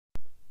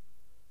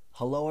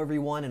Hello,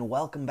 everyone, and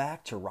welcome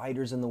back to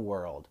Writers in the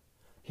World.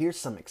 Here's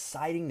some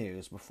exciting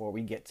news before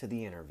we get to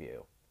the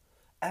interview.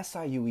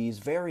 SIUE's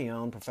very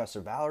own Professor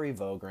Valerie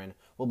Vogren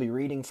will be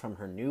reading from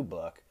her new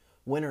book,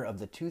 winner of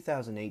the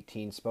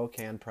 2018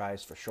 Spokane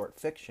Prize for Short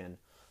Fiction,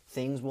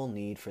 Things We'll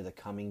Need for the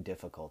Coming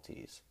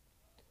Difficulties.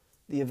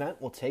 The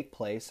event will take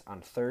place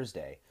on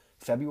Thursday,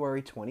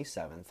 February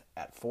 27th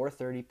at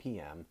 4:30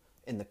 p.m.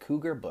 in the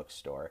Cougar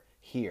Bookstore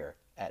here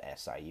at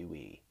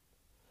SIUE.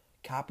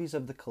 Copies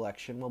of the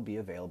collection will be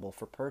available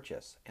for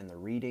purchase, and the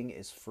reading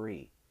is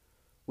free.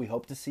 We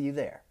hope to see you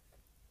there.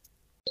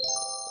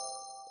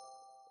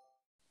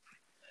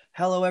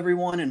 Hello,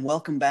 everyone, and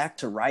welcome back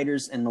to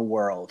Writers in the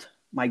World.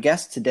 My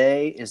guest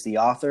today is the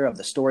author of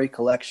the story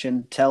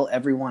collection Tell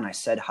Everyone I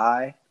Said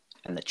Hi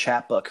and the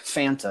chapbook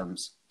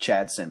Phantoms,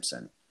 Chad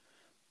Simpson.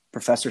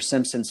 Professor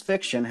Simpson's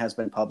fiction has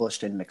been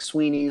published in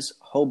McSweeney's,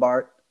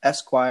 Hobart,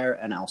 Esquire,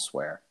 and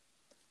elsewhere.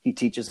 He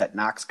teaches at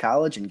Knox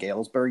College in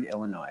Galesburg,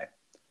 Illinois.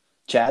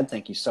 Chad,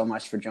 thank you so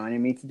much for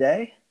joining me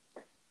today.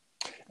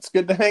 It's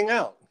good to hang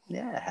out.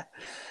 Yeah.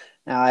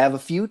 Now, I have a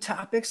few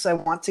topics I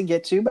want to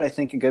get to, but I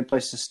think a good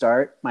place to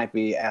start might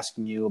be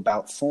asking you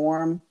about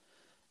form,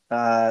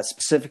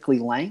 specifically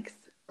length.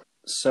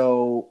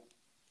 So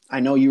I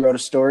know you wrote a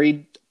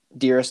story,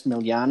 Dearest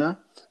Miliana,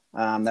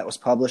 that was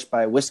published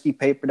by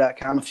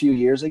whiskeypaper.com a few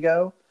years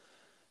ago.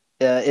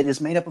 It is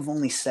made up of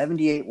only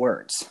 78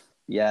 words,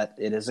 yet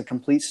it is a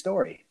complete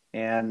story.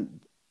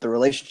 And the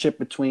relationship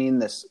between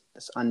this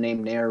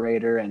unnamed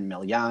narrator and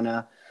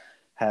Miliana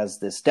has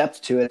this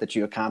depth to it that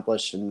you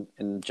accomplish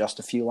in just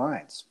a few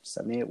lines,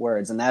 78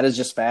 words. And that is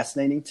just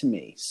fascinating to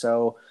me.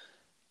 So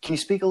can you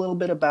speak a little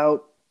bit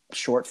about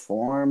short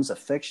forms of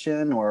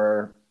fiction?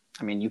 Or,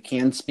 I mean, you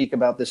can speak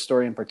about this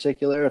story in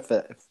particular if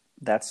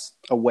that's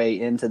a way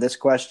into this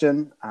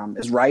question.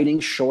 Is writing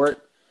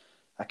short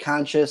a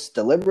conscious,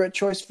 deliberate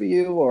choice for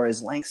you? Or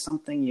is length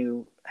something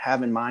you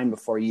have in mind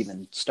before you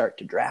even start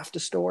to draft a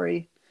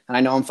story? And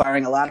I know I'm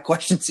firing a lot of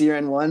questions here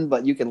in one,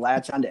 but you can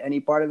latch onto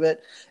any part of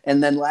it.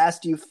 And then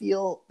last, do you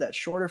feel that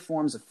shorter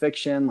forms of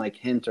fiction like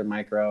hint or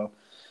micro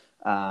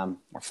or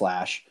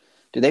flash,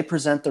 do they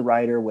present the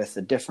writer with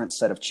a different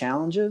set of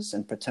challenges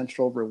and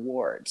potential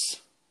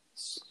rewards?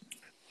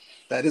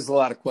 That is a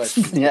lot of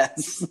questions.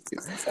 Yes.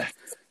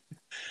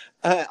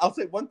 I'll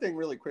say one thing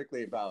really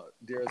quickly about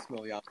Dearest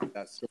Miliana,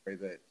 that story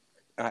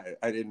that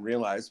I didn't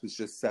realize was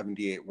just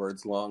 78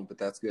 words long, but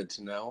that's good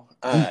to know.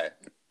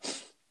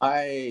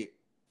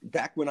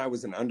 Back when I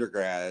was an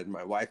undergrad,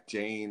 my wife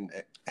Jane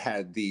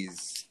had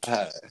these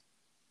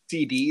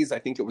CDs. I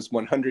think it was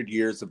 100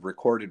 years of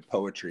recorded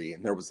poetry,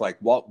 and there was like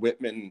Walt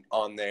Whitman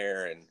on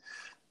there and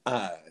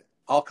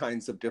all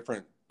kinds of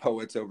different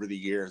poets over the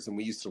years. And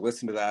we used to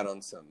listen to that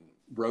on some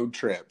road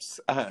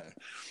trips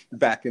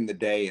back in the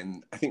day.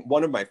 And I think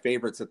one of my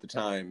favorites at the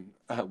time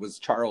was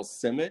Charles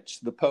Simic,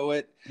 the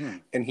poet.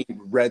 And he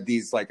read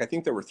these, like, I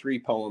think there were 3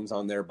 poems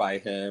on there by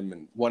him,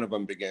 and one of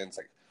them begins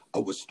like, "I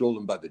was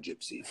stolen by the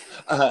gypsies."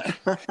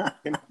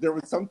 And there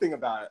was something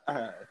about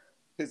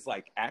his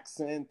like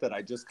accent that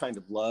I just kind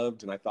of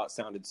loved and I thought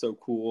sounded so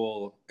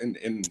cool. And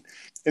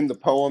in the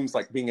poems,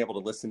 like being able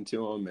to listen to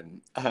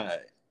them.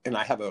 And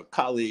I have a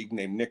colleague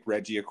named Nick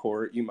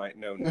Regiacourt. You might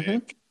know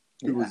Nick,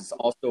 who is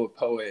also a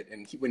poet.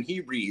 And when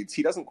he reads,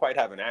 he doesn't quite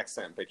have an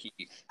accent, but he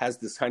has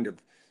this kind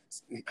of,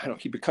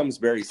 he becomes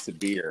very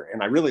severe.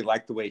 And I really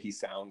like the way he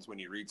sounds when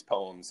he reads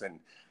poems. And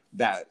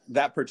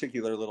that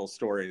particular little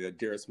story, the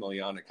Dearest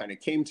Miliana, kind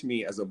of came to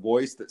me as a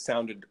voice that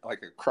sounded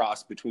like a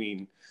cross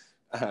between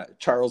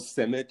Charles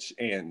Simic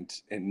and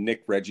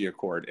Nick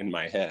Regiacourt in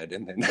my head.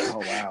 And then Oh,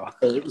 wow.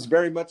 it was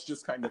very much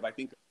just kind of, I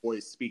think, a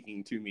voice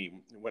speaking to me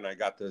when I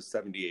got those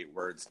 78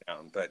 words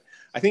down. But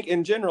I think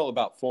in general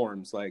about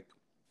forms like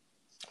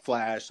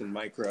flash and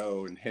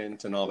micro and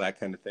hint and all that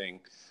kind of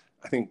thing,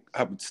 I think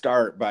I would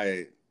start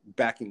by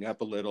backing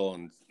up a little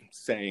and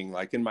saying,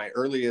 like, in my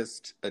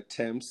earliest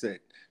attempts at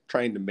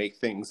trying to make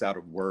things out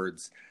of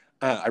words,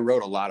 I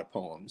wrote a lot of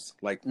poems,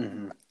 like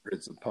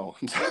hundreds of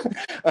poems.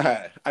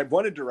 I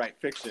wanted to write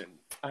fiction,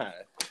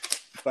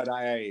 but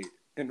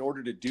in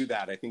order to do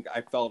that, I think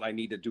I felt I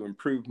needed to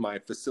improve my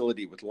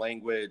facility with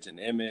language and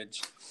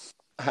image.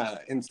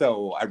 And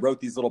so I wrote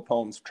these little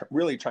poems,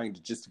 really trying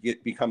to just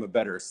become a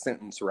better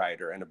sentence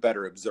writer and a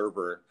better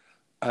observer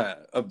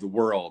of the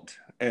world.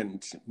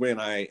 And when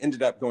I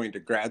ended up going to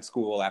grad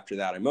school after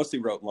that, I mostly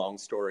wrote long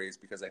stories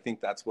because I think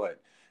that's what,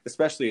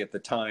 especially at the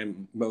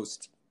time,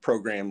 most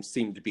programs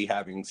seemed to be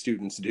having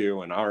students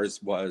do. And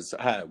ours was,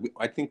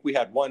 I think we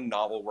had one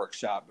novel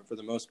workshop, but for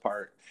the most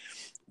part,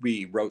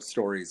 we wrote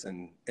stories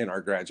in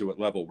our graduate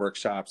level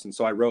workshops. And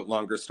so I wrote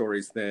longer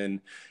stories then.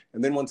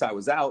 And then once I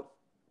was out,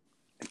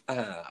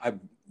 I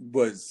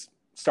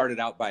started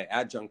out by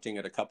adjuncting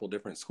at a couple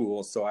different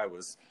schools. So I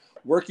was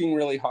working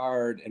really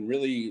hard and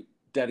really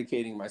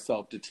dedicating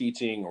myself to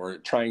teaching, or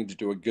trying to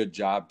do a good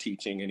job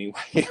teaching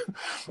anyway.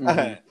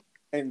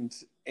 And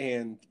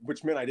and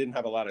which meant I didn't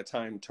have a lot of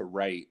time to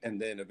write.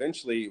 And then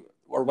eventually,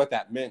 or what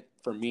that meant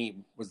for me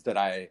was that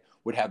I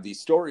would have these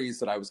stories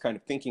that I was kind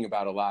of thinking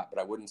about a lot, but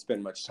I wouldn't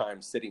spend much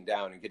time sitting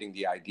down and getting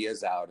the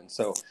ideas out. And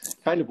so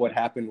kind of what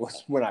happened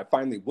was when I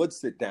finally would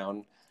sit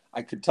down,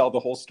 I could tell the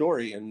whole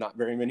story in not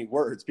very many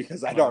words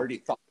because I'd already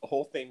thought the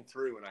whole thing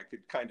through, and I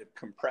could kind of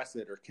compress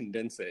it or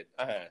condense it.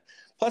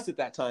 Plus at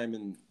that time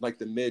in like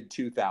the mid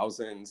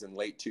 2000s and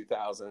late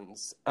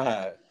 2000s,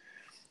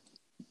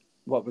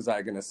 what was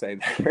I going to say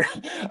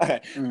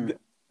there?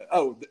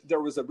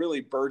 There was a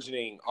really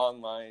burgeoning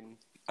online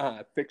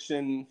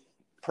fiction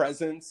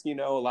presence, a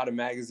lot of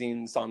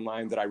magazines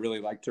online that I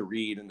really like to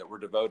read and that were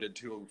devoted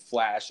to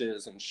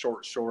flashes and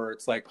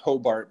shorts like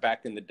Hobart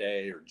back in the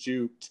day, or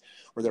Juked,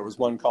 or there was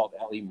one called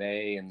Ellie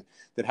Mae, and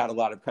that had a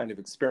lot of kind of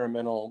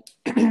experimental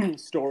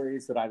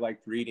stories that I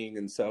liked reading.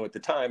 And so at the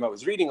time I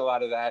was reading a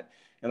lot of that,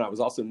 and I was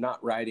also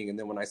not writing. And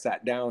then when I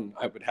sat down,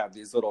 I would have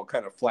these little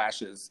kind of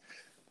flashes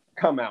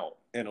come out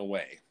in a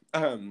way.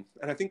 And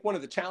I think one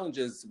of the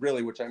challenges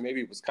really, which I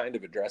maybe was kind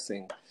of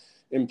addressing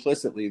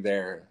implicitly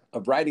there,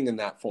 of writing in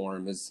that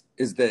form is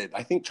that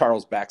I think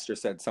Charles Baxter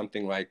said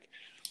something like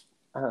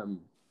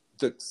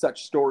that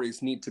such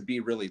stories need to be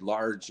really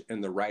large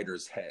in the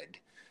writer's head.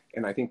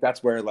 And I think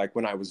that's where, like,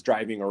 when I was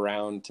driving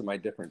around to my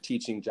different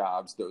teaching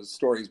jobs, those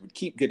stories would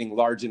keep getting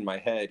large in my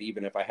head,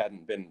 even if I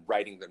hadn't been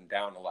writing them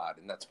down a lot.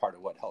 And that's part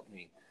of what helped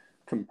me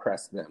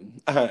compress them.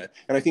 And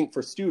I think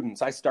for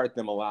students, I start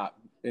them a lot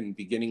in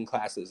beginning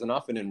classes and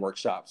often in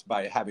workshops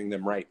by having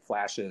them write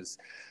flashes.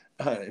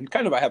 And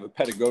kind of I have a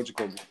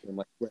pedagogical system,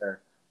 like, where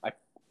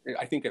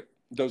I think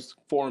those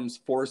forms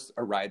force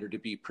a writer to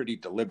be pretty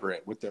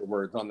deliberate with their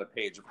words on the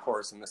page, of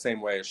course, in the same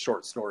way a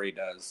short story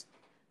does.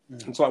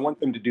 And so I want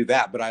them to do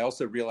that. But I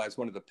also realize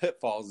one of the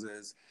pitfalls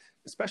is,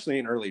 especially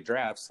in early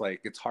drafts,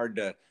 like, it's hard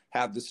to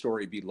have the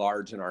story be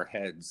large in our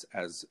heads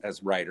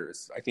as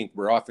writers. I think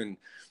we're often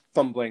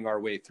fumbling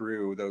our way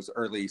through those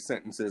early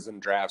sentences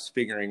and drafts,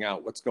 figuring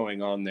out what's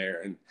going on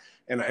there.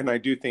 And I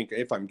do think,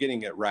 if I'm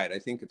getting it right, I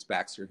think it's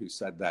Baxter who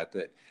said that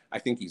I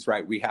think he's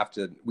right. We have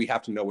to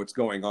know what's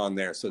going on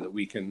there so that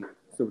we can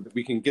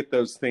get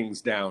those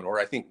things down. Or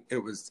I think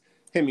it was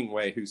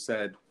Hemingway who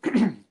said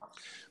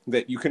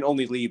that you can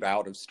only leave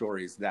out of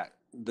stories that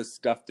the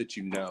stuff that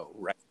you know,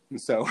 right? And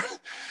so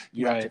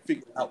you have to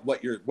figure out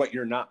what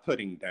you're not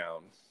putting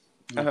down,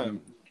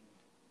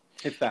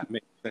 if that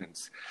makes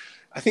sense.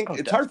 I think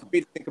it's hard for me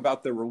to think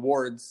about the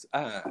rewards.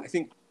 I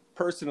think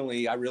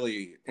personally, I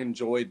really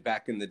enjoyed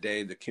back in the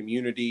day the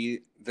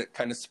community that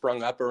kind of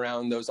sprung up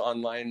around those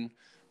online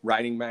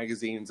writing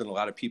magazines and a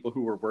lot of people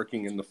who were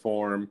working in the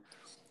form.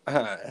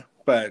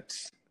 But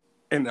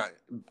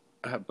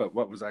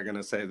what was I going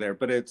to say there?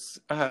 But it's,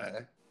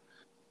 I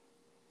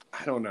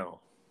don't know.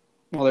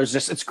 Well,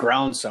 it's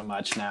grown so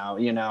much now.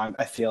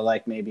 I feel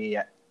like maybe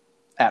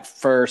at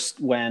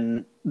first,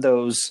 when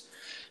those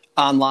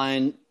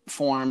online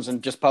forms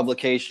and just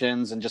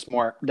publications and just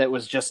more, that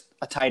was just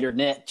a tighter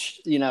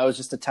niche, it was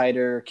just a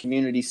tighter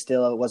community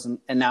still. It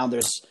wasn't, and now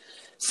there's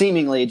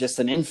seemingly just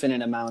an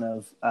infinite amount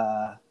of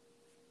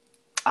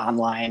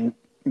online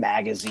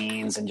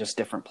magazines and just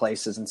different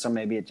places. And so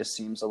maybe it just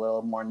seems a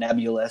little more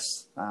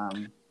nebulous.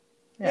 I'm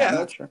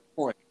not sure.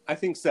 Point. I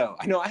think so.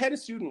 I know I had a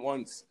student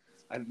once,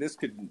 and this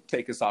could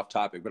take us off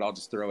topic, but I'll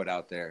just throw it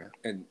out there,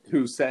 and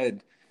who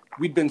said,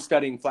 we'd been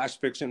studying flash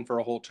fiction for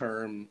a whole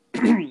term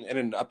in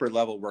an upper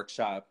level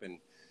workshop.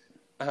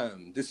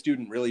 And this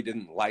student really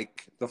didn't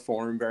like the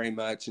form very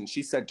much. And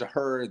she said to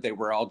her, they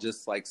were all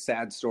just like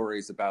sad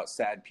stories about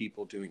sad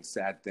people doing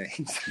sad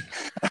things,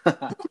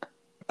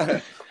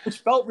 which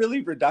felt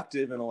really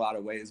reductive in a lot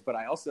of ways. But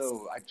I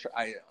also,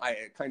 I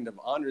kind of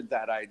honored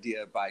that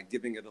idea by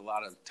giving it a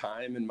lot of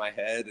time in my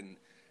head.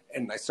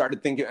 And I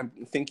started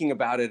thinking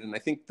about it. And I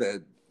think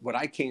the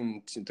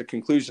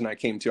conclusion I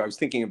came to, I was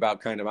thinking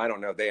about kind of, I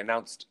don't know, they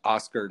announced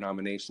Oscar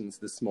nominations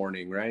this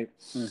morning, right?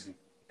 Mm-hmm.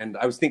 And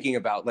I was thinking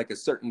about like a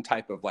certain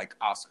type of like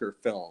Oscar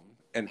film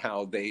and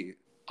how they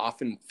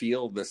often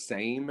feel the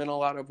same in a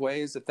lot of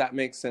ways, if that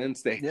makes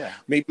sense.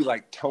 Maybe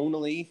like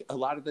tonally, a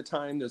lot of the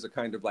time, there's a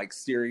kind of like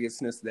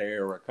seriousness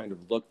there or a kind of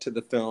look to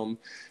the film.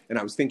 And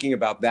I was thinking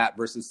about that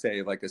versus,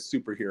 say, like a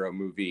superhero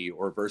movie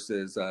or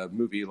versus a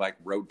movie like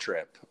Road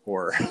Trip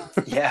or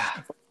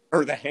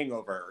or The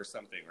Hangover or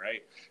something,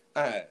 right?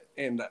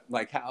 And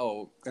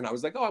I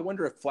was like, I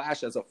wonder if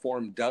Flash as a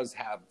form does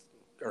have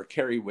or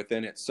carry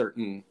within it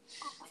certain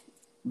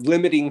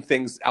limiting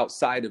things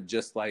outside of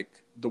just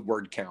like the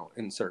word count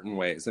in certain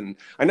ways. And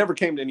I never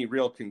came to any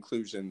real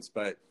conclusions,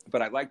 but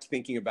I liked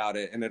thinking about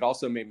it. And it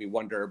also made me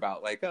wonder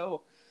about like,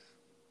 how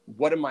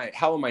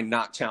am I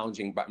not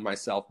challenging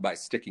myself by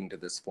sticking to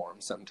this form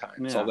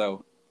sometimes? Yeah.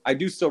 Although I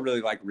do still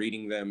really like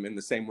reading them in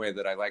the same way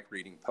that I like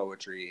reading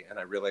poetry. And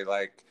I really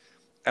like,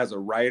 as a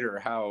writer,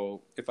 how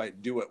if I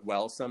do it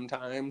well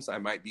sometimes, I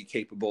might be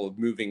capable of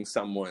moving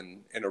someone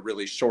in a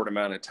really short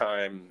amount of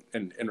time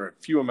and in a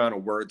few amount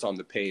of words on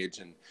the page.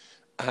 And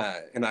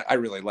I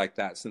really like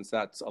that, since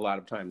that's a lot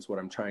of times what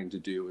I'm trying to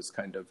do is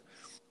kind of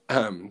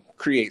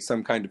create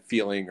some kind of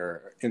feeling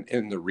or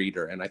in the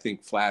reader. And I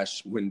think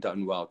Flash, when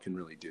done well, can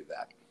really do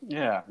that.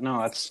 Yeah,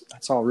 no,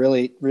 that's all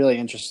really, really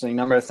interesting.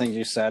 Number of things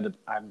you said,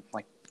 I'm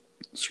like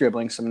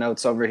scribbling some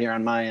notes over here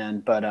on my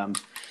end, but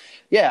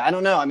yeah, I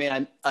don't know. I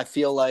mean, I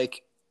feel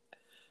like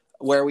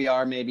where we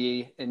are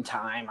maybe in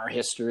time or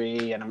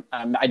history, and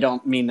I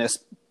don't mean this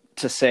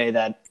to say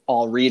that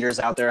all readers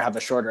out there have a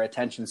shorter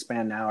attention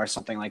span now or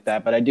something like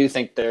that, but I do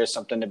think there's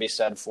something to be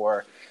said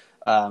for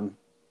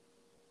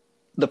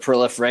the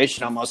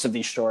proliferation almost of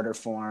these shorter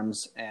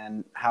forms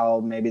and how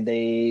maybe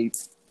they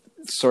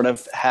sort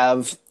of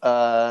have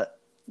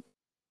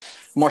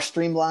more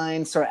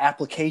streamlined sort of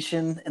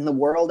application in the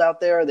world out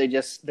there.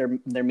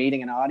 They're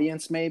meeting an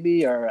audience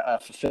maybe, or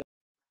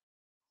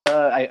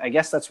I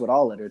guess that's what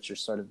all literature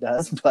sort of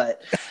does.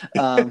 But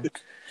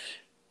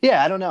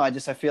yeah, I don't know. I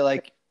feel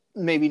like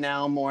maybe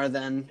now more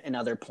than in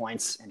other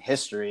points in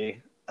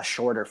history, a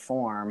shorter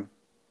form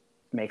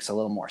makes a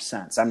little more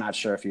sense. I'm not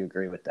sure if you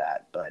agree with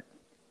that, but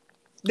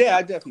yeah,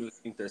 I definitely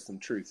think there's some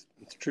truth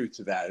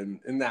to that, and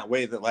in that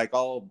way that like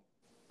all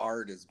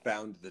art is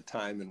bound to the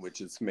time in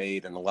which it's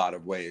made in a lot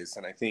of ways.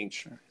 And I think,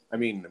 sure. I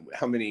mean,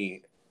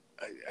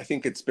 I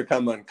think it's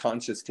become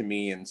unconscious to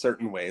me in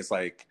certain ways,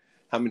 like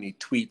how many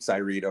tweets I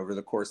read over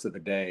the course of a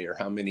day, or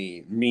how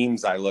many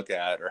memes I look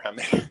at, or how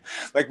many,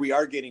 like we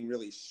are getting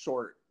really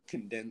short,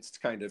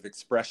 condensed kind of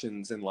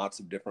expressions in lots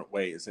of different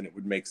ways. And it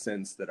would make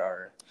sense that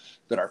our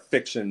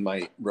fiction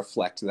might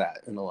reflect that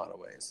in a lot of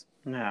ways.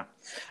 Yeah.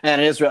 And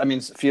it is, I mean,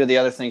 a few of the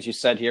other things you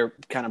said here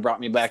kind of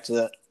brought me back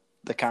to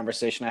the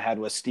conversation I had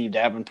with Steve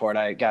Davenport.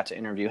 I got to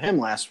interview him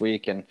last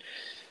week, and,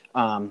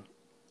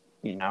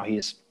 you know,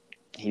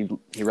 he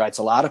writes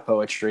a lot of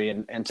poetry,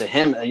 and to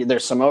him,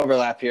 there's some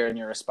overlap here in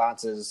your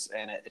responses,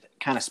 and it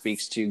kind of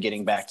speaks to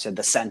getting back to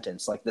the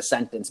sentence, like the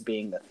sentence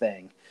being the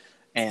thing.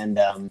 And,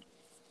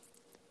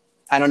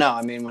 I don't know.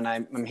 I mean, when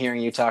I'm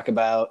hearing you talk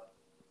about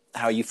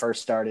how you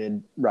first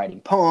started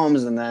writing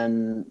poems and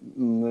then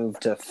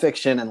moved to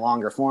fiction and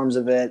longer forms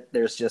of it,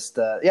 there's just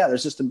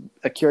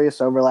a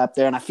curious overlap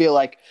there. And I feel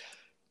like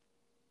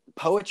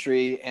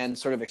poetry and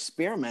sort of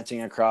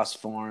experimenting across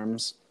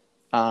forms,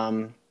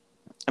 I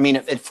mean,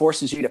 it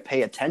forces you to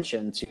pay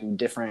attention to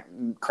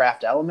different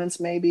craft elements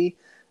maybe.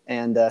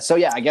 And so,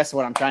 yeah, I guess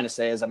what I'm trying to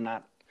say is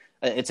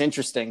it's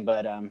interesting,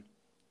 but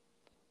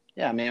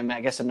yeah, I mean,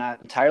 I guess I'm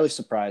not entirely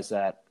surprised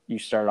that you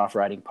started off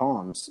writing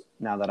poems,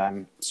 now that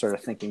I'm sort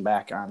of thinking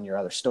back on your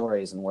other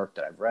stories and work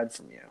that I've read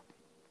from you.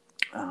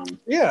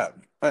 Yeah.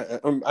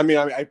 I mean,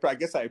 I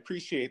guess I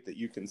appreciate that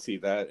you can see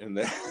that, and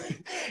that,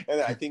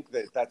 and I think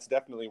that's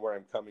definitely where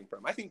I'm coming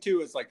from. I think too,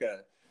 is like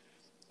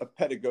a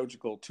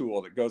pedagogical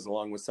tool that goes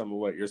along with some of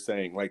what you're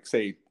saying. Like,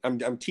 say,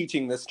 I'm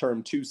teaching this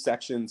term 2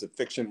 sections of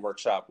fiction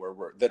workshop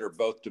that are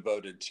both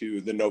devoted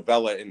to the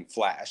novella in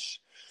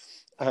Flash.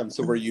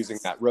 So we're using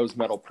that Rose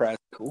Metal Press.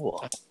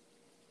 Cool.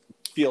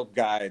 Field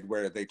guide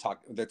where they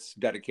talk, that's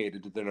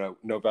dedicated to the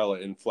novella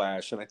in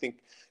Flash. And I think,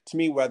 to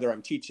me, whether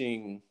I'm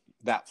teaching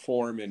that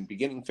form in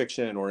beginning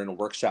fiction or in a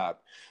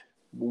workshop,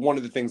 one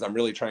of the things I'm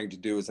really trying to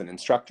do as an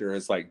instructor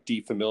is like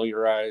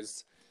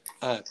defamiliarize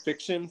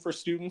fiction for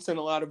students in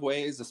a lot of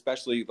ways,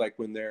 especially like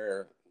when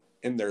they're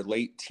in their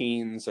late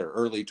teens or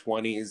early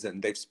 20s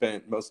and they've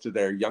spent most of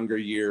their younger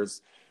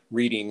years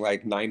reading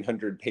like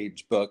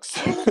 900-page books.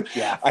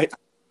 Yeah.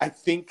 I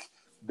think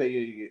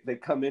they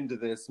come into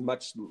this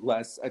much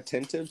less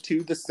attentive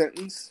to the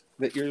sentence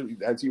that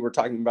as you were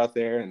talking about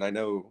there. And I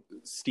know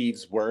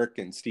Steve's work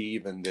and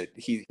that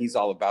he's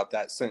all about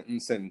that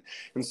sentence. And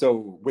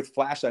so with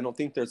Flash, I don't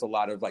think there's a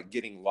lot of like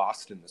getting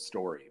lost in the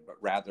story, but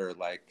rather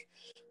like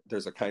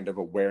there's a kind of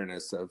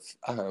awareness of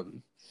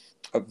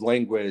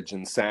language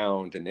and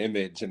sound and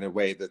image in a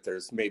way that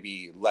there's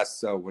maybe less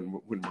so when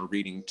we're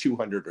reading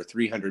 200 or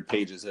 300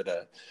 pages at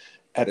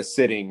a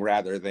sitting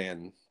rather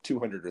than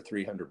 200 or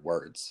 300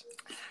 words.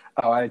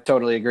 Oh, I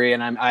totally agree.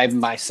 And I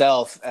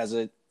myself, as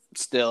a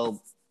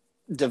still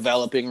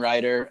developing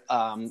writer,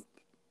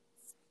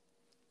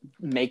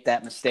 make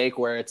that mistake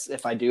where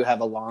if I do have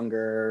a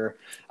longer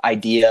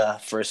idea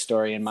for a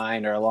story in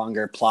mind or a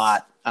longer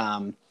plot,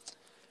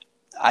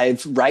 I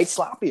write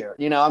sloppier.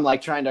 You know, I'm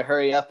like trying to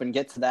hurry up and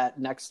get to that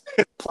next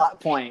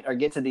plot point or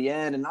get to the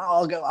end, and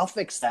I'll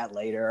fix that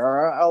later,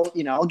 or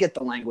I'll get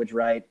the language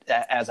right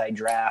as I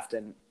draft,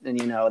 and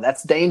you know,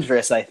 that's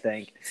dangerous, I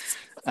think.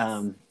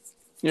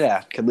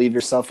 Yeah, could leave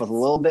yourself with a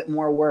little bit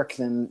more work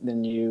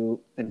than you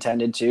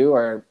intended to,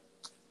 or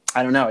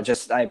I don't know.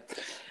 Just I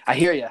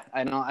hear you.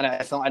 I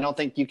don't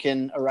think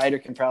a writer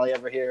can probably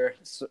ever hear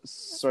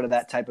sort of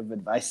that type of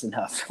advice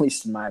enough, at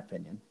least in my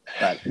opinion.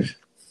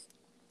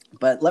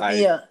 But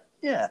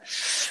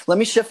let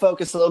me shift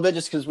focus a little bit,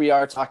 just because we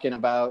are talking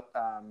about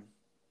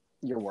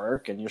your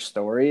work and your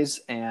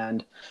stories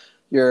and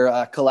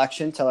your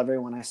collection. Tell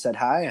everyone I said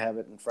hi. I have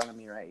it in front of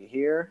me right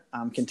here.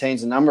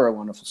 Contains a number of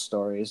wonderful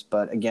stories,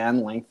 but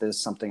again, length is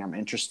something I'm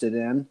interested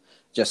in,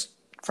 just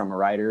from a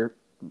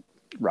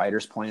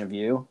writer's point of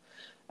view.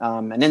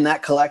 And in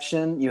that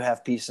collection, you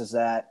have pieces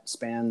that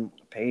span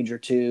a page or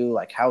two,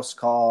 like House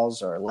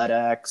Calls or Let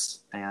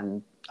X,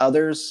 and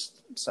others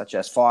such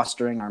as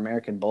Fostering or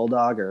American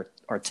Bulldog or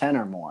 10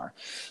 or more.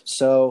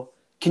 So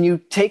can you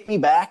take me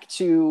back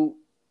to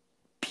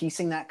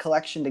piecing that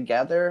collection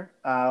together?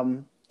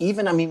 I'm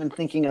even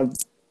thinking of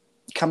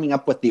coming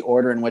up with the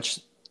order in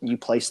which you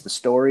place the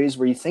stories.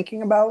 Were you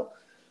thinking about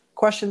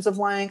questions of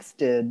length?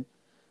 Did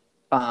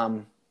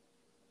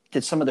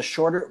some of the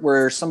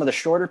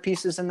shorter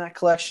pieces in that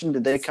collection,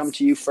 did they come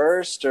to you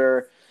first?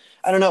 Or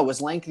I don't know,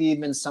 was length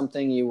even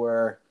something you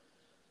were,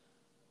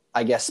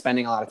 I guess,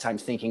 spending a lot of time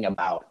thinking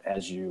about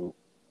as you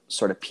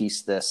sort of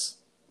piece this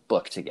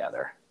book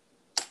together?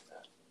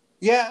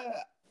 Yeah,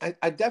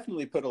 I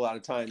definitely put a lot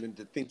of time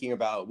into thinking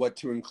about what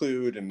to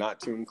include and not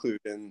to include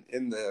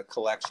in the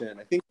collection.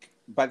 I think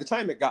by the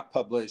time it got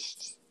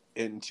published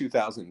in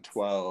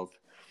 2012,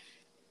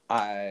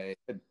 I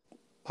had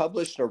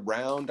published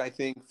around, I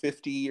think,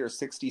 50 or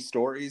 60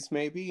 stories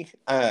maybe.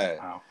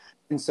 Wow.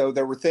 And so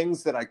there were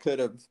things that I could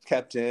have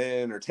kept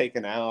in or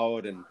taken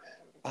out. And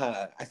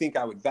I think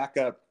I would back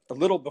up a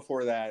little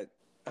before that,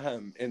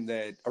 in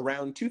that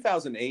around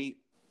 2008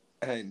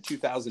 and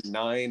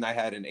 2009, I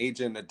had an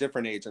agent, a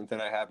different agent than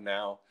I have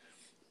now.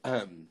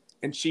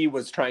 And she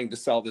was trying to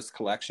sell this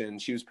collection.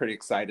 She was pretty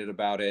excited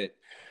about it.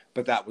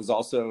 But that was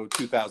also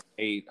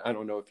 2008. I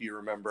don't know if you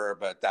remember,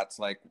 but that's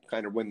like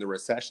kind of when the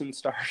recession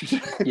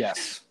started.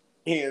 Yes.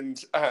 And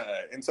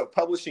so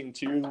publishing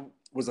too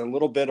was a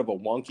little bit of a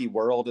wonky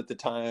world at the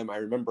time. I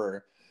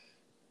remember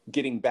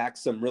getting back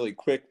some really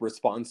quick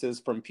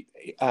responses from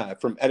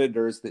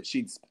editors that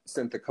she'd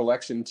sent the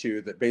collection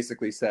to that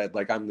basically said,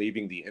 like, I'm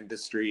leaving the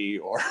industry,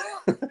 or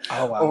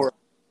Oh, wow. or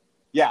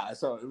yeah.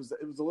 So it was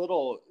a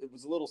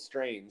little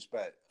strange.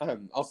 But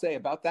I'll say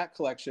about that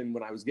collection,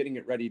 when I was getting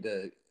it ready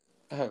to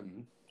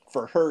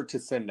for her to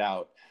send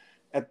out,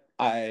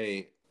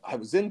 I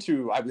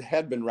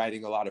had been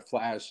writing a lot of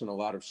flash and a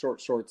lot of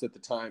shorts at the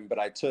time, but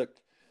I took,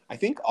 I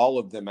think, all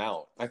of them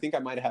out. I think I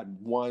might have had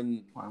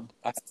one. Wow.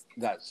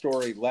 That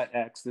story, Let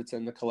X, that's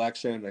in the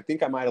collection. I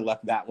think I might have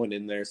left that one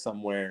in there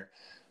somewhere.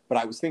 But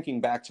I was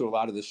thinking back to a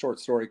lot of the short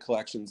story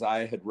collections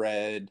I had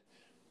read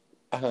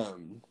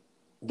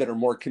that are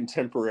more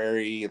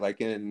contemporary,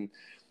 like in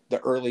the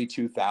early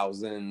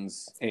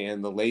 2000s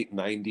and the late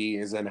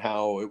 90s, and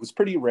how it was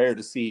pretty rare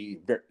to see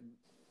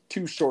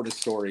two shortest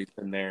stories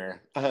in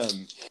there.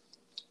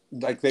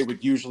 Like they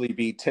would usually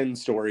be 10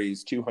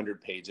 stories,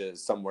 200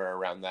 pages, somewhere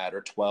around that,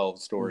 or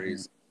 12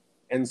 stories.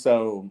 Mm-hmm. And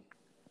so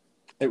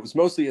it was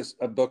mostly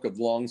a book of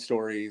long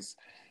stories,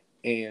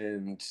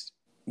 and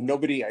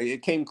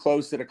it came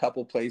close at a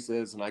couple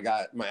places, and I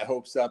got my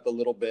hopes up a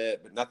little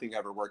bit, but nothing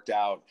ever worked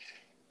out.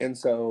 And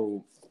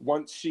so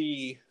once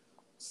she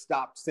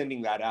stopped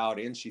sending that out,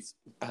 and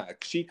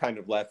she kind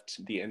of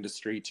left the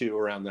industry too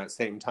around that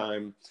same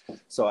time,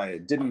 so I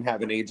didn't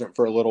have an agent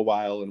for a little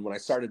while. And when I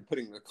started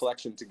putting the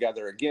collection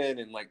together again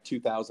in like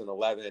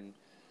 2011,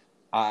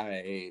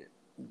 I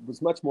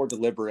was much more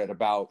deliberate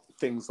about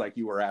things like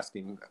you were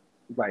asking,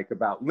 like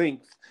about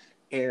length.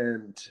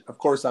 And of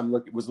course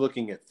was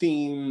looking at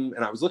theme,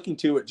 and I was looking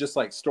too at just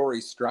like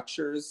story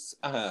structures,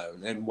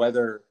 and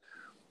whether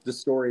the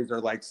stories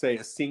are like, say,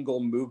 a single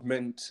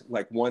movement,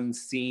 like one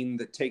scene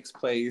that takes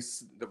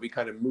place that we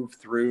kind of move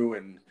through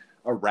and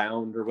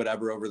around or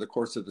whatever over the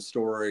course of the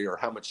story, or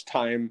how much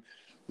time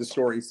the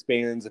story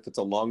spans if it's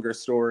a longer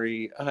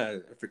story,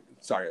 if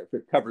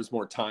it covers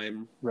more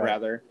time, right,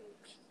 rather.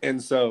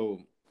 And so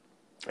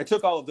I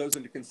took all of those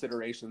into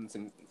consideration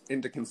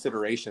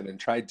and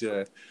tried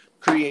to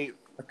create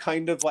a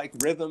kind of like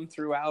rhythm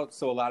throughout.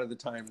 So a lot of the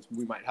times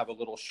we might have a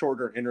little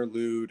shorter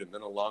interlude and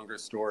then a longer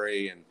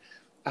story. And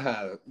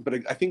but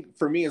I think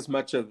for me, as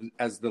much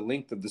as the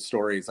length of the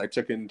stories, I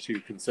took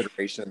into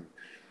consideration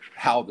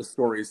how the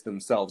stories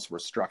themselves were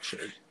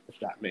structured, if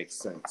that makes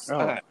sense.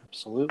 Oh,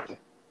 absolutely.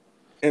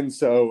 And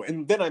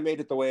then I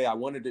made it the way I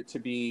wanted it to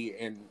be.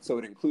 And so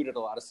it included a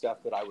lot of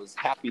stuff that I was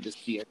happy to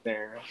see in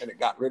there, and it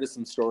got rid of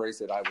some stories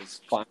that I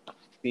was fine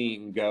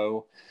seeing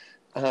go.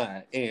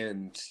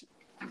 And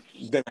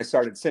then I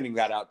started sending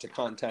that out to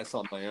contests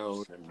on my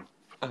own, and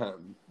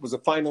was a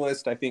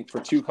finalist, I think, for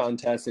 2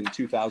 contests in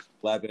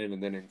 2011,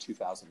 and then in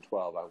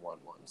 2012 I won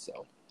one.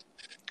 So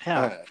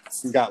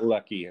got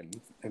lucky, and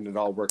it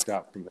all worked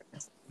out from there.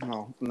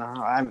 Oh,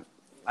 no,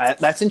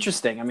 that's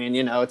interesting. I mean,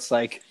 it's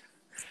like,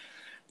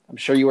 I'm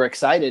sure you were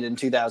excited in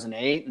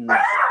 2008 and,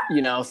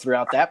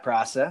 throughout that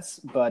process,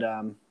 but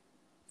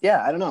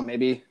yeah, I don't know,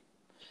 maybe,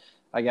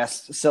 I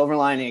guess, silver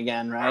lining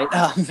again, right?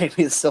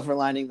 Maybe the silver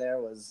lining there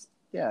was,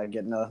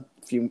 getting a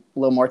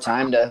little more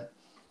time to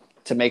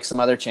make some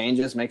other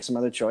changes, make some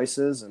other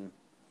choices. And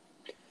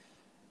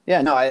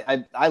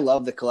I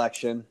love the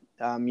collection.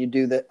 You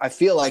do that. I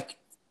feel like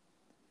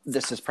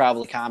this is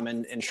probably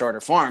common in shorter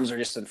forms or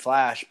just in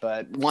flash,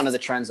 but one of the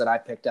trends that I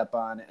picked up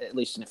on, at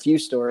least in a few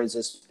stories,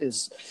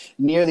 is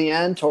near the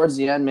end, towards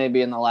the end,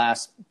 maybe in the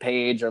last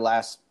page or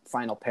last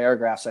final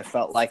paragraphs, I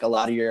felt like a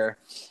lot of your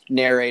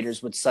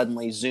narrators would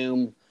suddenly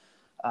zoom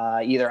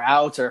either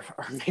out or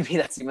maybe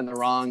that's even the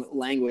wrong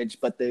language,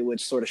 but they would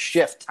sort of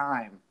shift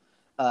time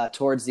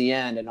towards the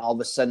end, and all of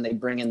a sudden they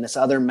bring in this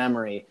other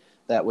memory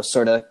that was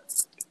sort of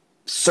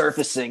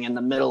surfacing in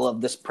the middle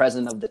of this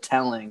present of the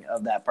telling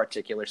of that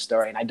particular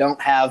story. And I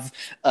don't have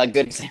a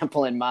good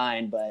example in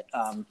mind, but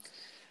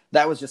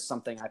that was just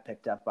something I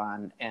picked up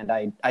on. And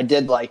I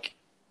did like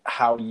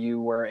how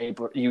you were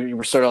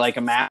sort of like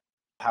a map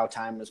of how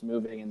time was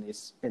moving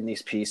in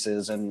these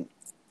pieces, and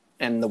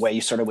the way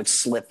you sort of would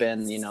slip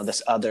in,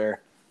 this other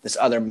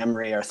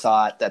memory or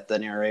thought that the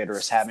narrator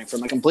is having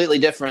from a completely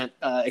different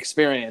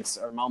experience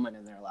or moment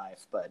in their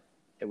life. But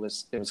it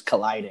was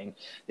colliding,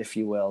 if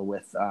you will,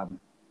 with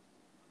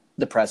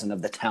the present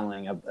of the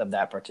telling of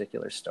that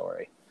particular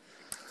story.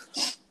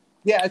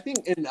 Yeah, I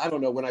think, and I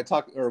don't know, when I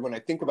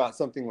think about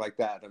something like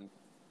that, I'm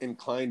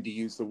inclined to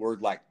use the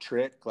word like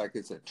trick, like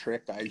it's a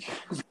trick I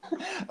use,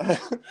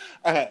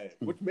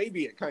 which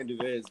maybe it kind of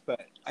is,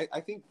 but I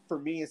think for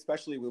me,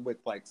 especially with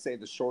like, say,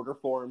 the shorter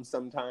form,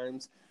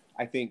 sometimes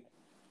I think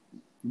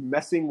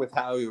messing with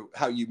how you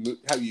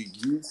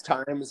use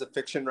time as a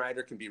fiction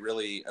writer can be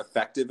really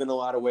effective in a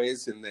lot of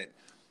ways, in that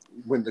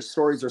when the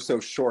stories are so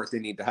short, they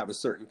need to have a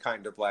certain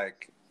kind of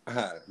like,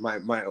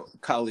 my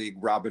colleague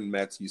Robin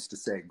Metz used to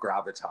say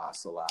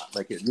gravitas a lot.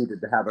 Like, it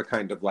needed to have a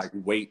kind of like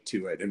weight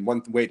to it. And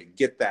one way to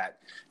get that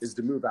is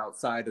to move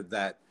outside of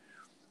that,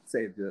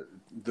 say,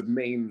 the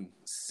main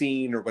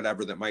scene or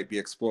whatever that might be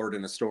explored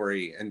in a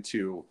story, and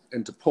to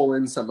pull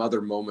in some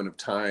other moment of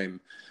time,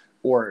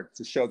 or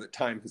to show that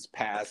time has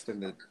passed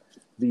and that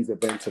these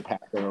events have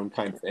had their own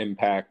kind of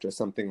impact or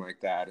something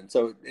like that. And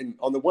so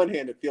on the one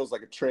hand, it feels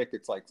like a trick.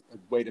 It's like a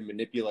way to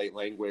manipulate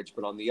language.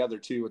 But on the other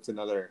two, it's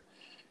another,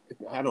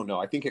 I don't know.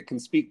 I think it can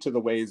speak to the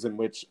ways in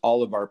which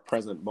all of our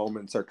present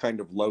moments are kind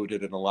of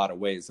loaded in a lot of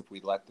ways if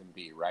we let them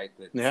be, right?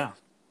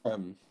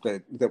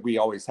 That we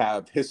always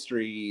have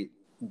history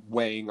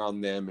weighing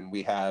on them, and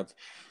we have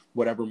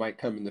whatever might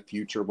come in the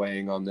future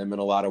weighing on them in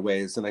a lot of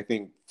ways. And I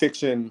think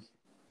fiction,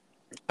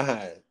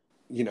 I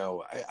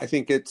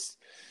think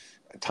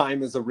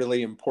time is a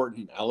really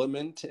important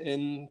element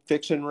in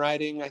fiction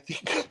writing, I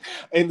think,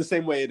 in the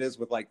same way it is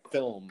with like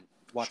film,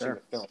 watching a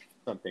film,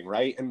 something,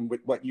 right? And with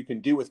what you can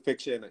do with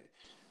fiction,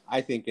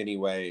 I think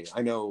anyway,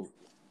 I know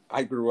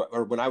I grew up,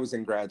 or when I was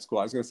in grad school,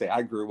 I was going to say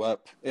I grew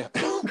up.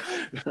 Telling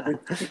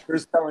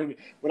me,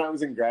 when I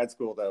was in grad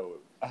school, though,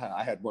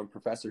 I had one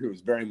professor who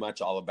was very much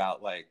all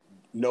about like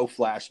no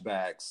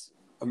flashbacks.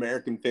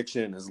 American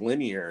fiction is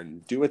linear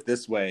and do it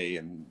this way.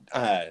 And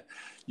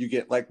you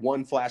get like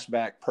one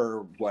flashback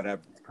per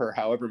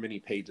however many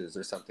pages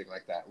or something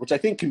like that, which I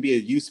think can be a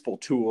useful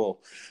tool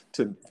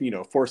to,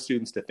 for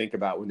students to think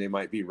about when they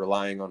might be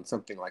relying on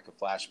something like a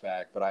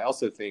flashback. But I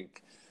also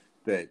think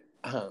that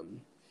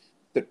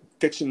that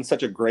fiction is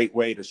such a great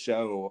way to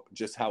show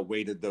just how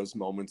weighted those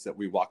moments that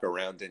we walk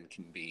around in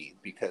can be,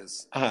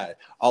 because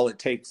all it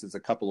takes is a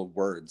couple of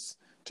words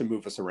to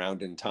move us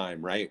around in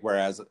time, right?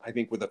 Whereas I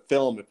think with a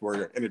film, if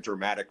we're in a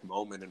dramatic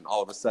moment and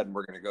all of a sudden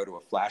we're going to go to a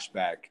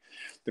flashback,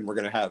 then we're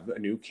going to have a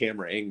new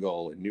camera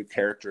angle and new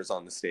characters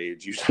on the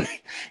stage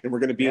usually, and we're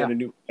going to be in a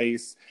new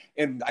place.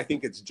 And I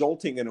think it's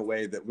jolting in a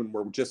way that when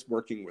we're just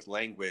working with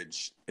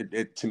language,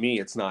 it to me,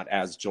 it's not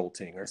as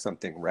jolting or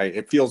something, right?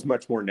 It feels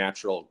much more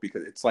natural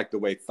because it's like the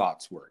way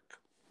thoughts work.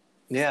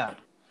 Yeah.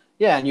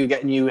 Yeah, and you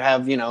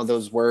have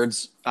those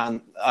words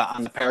on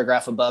the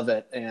paragraph above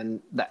it, and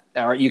that,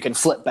 or you can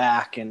flip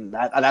back, and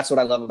that's what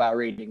I love about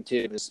reading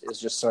too. Is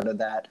just sort of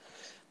that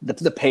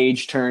the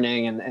page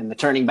turning and the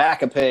turning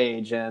back a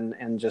page,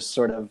 and just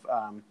sort of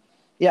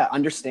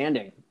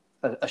understanding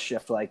a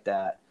shift like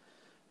that.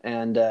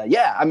 And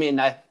I mean,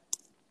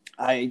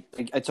 I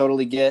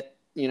totally get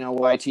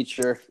why a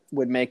teacher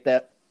would make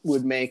a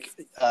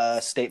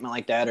statement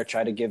like that or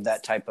try to give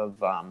that type of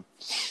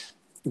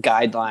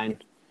guideline.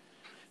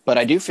 But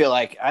I do feel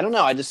like, I don't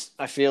know, I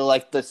feel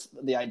like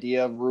the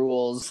idea of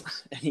rules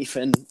and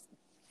even,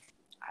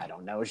 I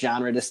don't know,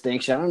 genre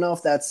distinction, I don't know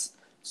if that's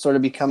sort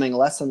of becoming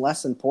less and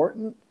less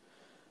important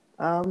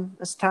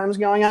as time's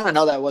going on. I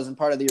know that wasn't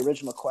part of the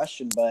original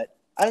question, but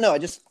I don't know.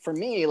 For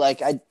me,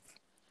 like,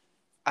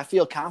 I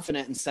feel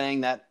confident in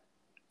saying that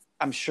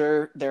I'm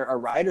sure there are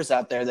writers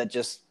out there that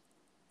just,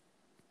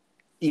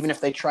 even if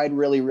they tried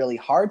really, really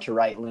hard to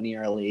write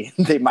linearly,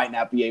 they might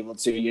not be able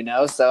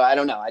to, So I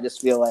don't know. I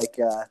just feel like,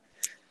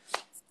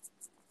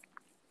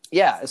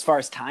 as far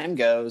as time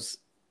goes,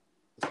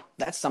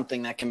 that's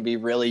something that can be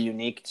really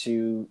unique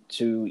to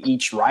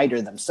each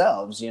writer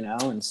themselves,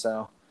 And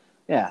so,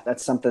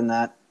 that's something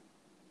that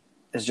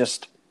is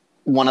just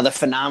one of the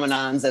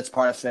phenomenons that's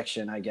part of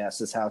fiction, I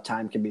guess, is how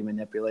time can be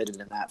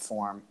manipulated in that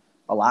form.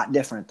 A lot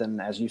different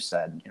than, as you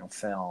said,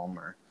 film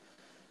or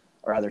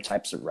other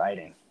types of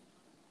writing.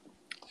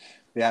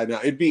 Yeah, no,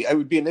 it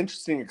would be an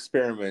interesting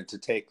experiment to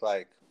take,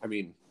 like, I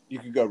mean, you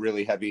could go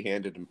really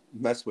heavy-handed and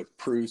mess with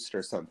Proust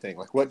or something.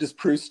 Like, what does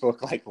Proust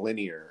look like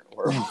linear,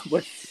 or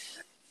what,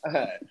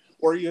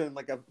 or even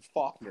like a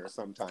Faulkner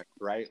sometimes,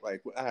 right?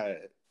 Like,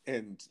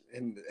 and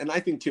I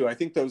think too. I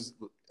think those,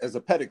 as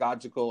a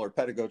pedagogical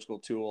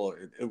tool,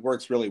 it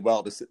works really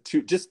well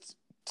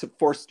to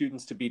force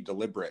students to be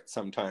deliberate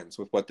sometimes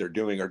with what they're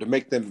doing, or to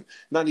make them,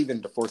 not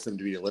even to force them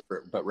to be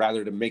deliberate, but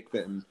rather to make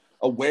them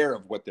aware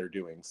of what they're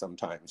doing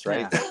sometimes,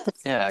 right?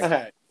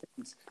 Yeah.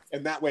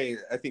 And that way,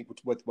 I think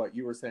with what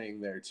you were saying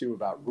there too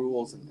about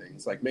rules and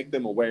things, like make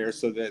them aware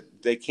so that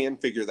they can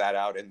figure that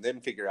out and then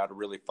figure out a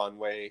really fun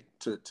way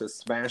to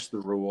smash the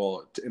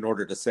rule in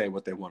order to say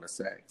what they want to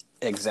say.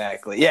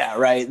 Exactly. Yeah.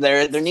 Right.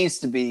 There needs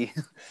to be,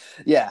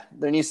 yeah,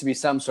 there needs to be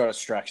some sort of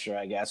structure,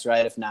 I guess.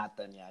 Right. If not,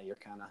 then yeah,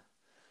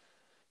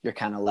 you're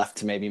kind of left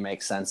to maybe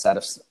make sense out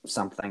of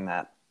something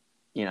that,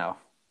 you know,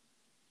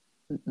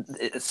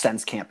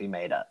 sense can't be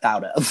made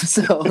out of.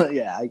 So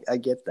yeah, I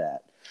get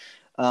that.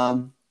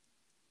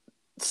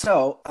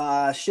 So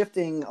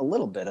shifting a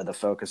little bit of the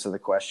focus of the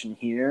question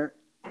here,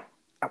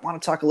 I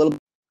want to talk a little bit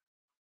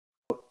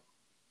about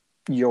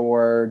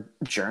your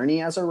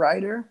journey as a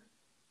writer.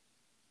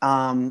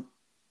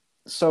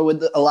 So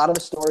with a lot of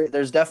the story,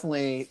 there's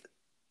definitely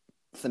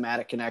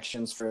thematic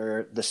connections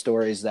for the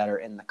stories that are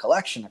in the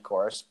collection, of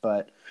course,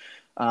 but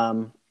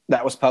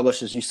that was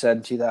published, as you said,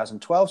 in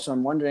 2012. So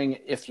I'm wondering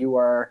if you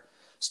are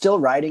still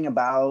writing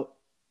about,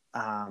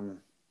 I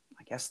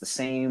guess, the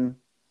same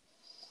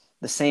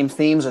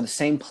themes or the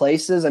same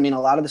places. I mean,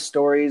 a lot of the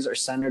stories are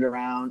centered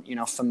around, you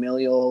know,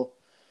 familial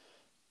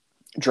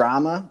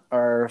drama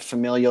or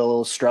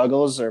familial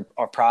struggles or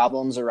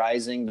problems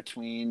arising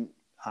between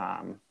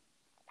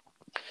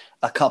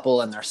a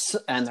couple and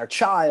their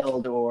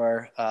child,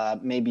 or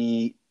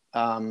maybe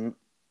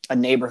a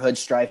neighborhood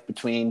strife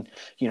between,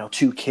 you know,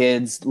 two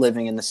kids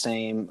living in the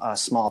same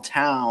small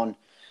town.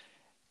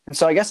 And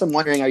so I guess I'm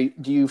wondering,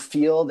 do you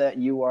feel that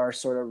you are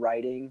sort of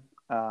writing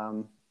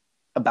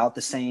about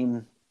the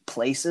same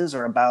places,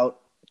 or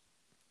about,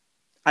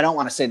 I don't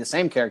want to say the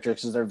same characters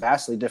because they're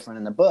vastly different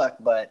in the book,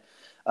 but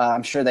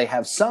I'm sure they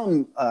have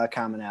some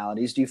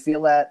commonalities. Do you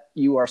feel that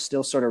you are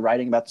still sort of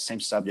writing about the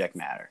same subject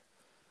matter?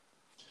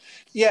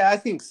 Yeah, I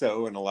think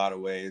so in a lot of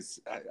ways.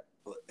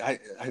 I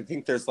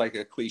think there's like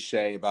a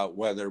cliche about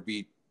whether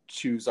we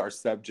choose our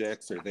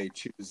subjects or they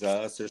choose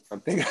us or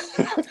something.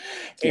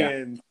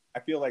 And I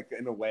feel like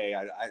in a way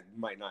I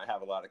might not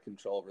have a lot of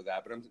control over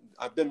that, but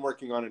I've been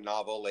working on a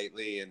novel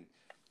lately, and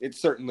it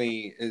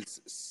certainly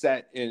is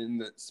set in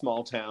the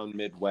small town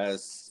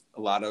Midwest.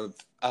 A lot of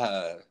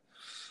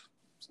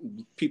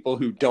people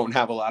who don't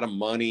have a lot of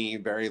money,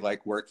 very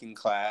like working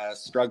class,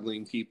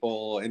 struggling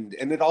people. And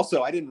it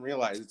also, I didn't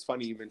realize, it's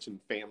funny you mentioned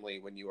family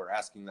when you were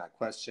asking that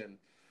question.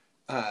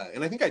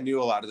 And I think I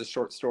knew a lot of the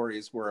short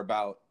stories were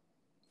about,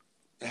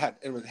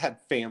 had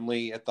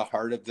family at the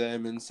heart of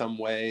them in some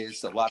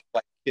ways, a lot of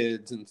like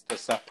kids and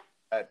stuff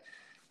like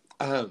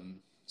that,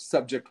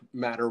 subject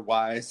matter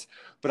wise.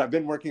 But I've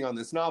been working on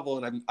this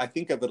novel, and I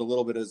think of it a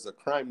little bit as a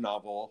crime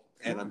novel,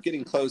 and I'm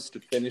getting close to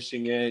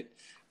finishing it.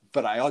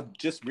 But I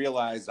just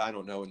realized, I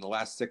don't know, in the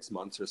last 6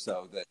 months or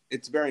so, that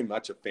it's very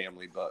much a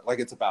family book. Like,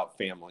 it's about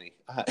family.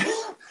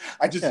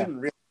 I just didn't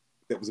realize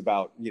it was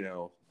about, you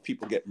know,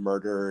 people get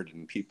murdered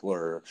and people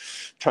are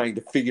trying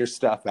to figure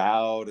stuff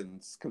out,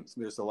 and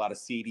there's a lot of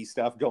seedy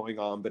stuff going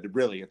on. But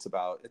it's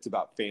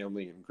about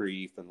family and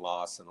grief and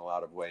loss in a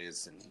lot of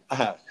ways.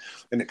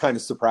 And it kind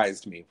of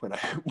surprised me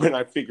when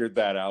I figured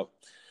that out.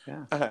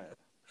 Yeah.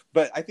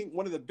 But I think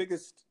one of the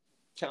biggest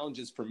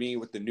challenges for me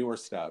with the newer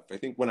stuff, I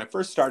think when I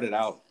first started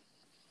out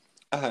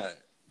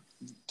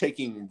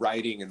taking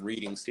writing and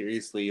reading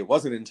seriously, it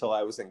wasn't until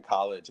I was in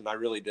college, and I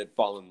really did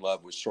fall in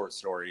love with short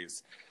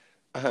stories.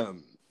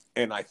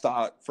 And I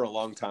thought for a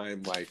long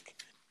time, like,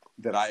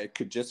 that I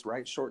could just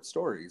write short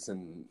stories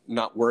and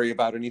not worry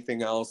about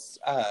anything else.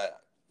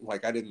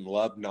 Like, I didn't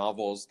love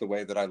novels the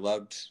way that I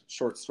loved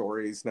short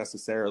stories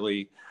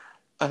necessarily.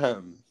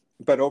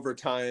 But over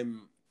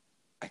time,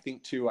 I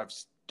think too, I've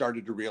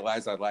started to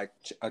realize I like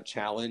a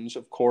challenge,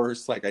 of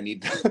course. Like, I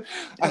need to,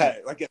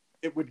 like,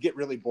 it would get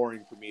really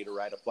boring for me to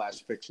write a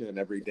flash fiction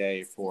every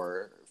day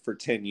for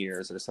 10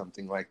 years or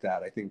something like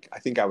that. I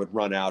think I would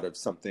run out of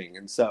something.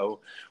 And so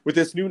with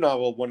this new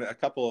novel,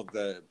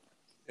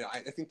 I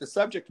think the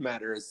subject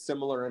matter is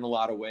similar in a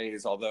lot of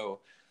ways, although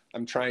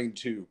I'm trying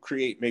to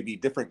create maybe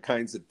different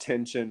kinds of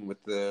tension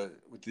with the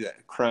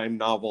crime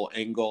novel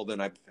angle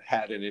than I've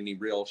had in any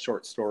real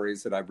short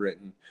stories that I've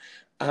written.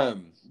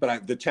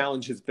 But the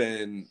challenge has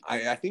been,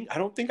 I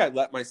don't think I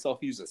let myself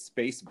use a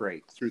space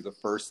break through the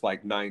first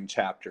like 9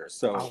 chapters.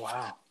 So Oh,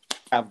 wow.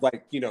 I have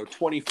like,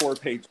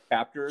 24-page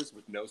chapters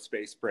with no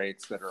space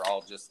breaks that are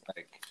all just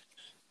like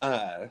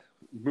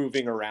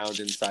moving around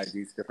inside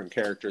these different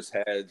characters'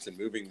 heads and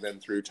moving them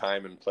through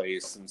time and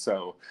place. And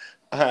so,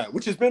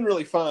 which has been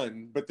really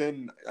fun. But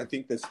then I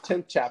think this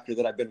 10th chapter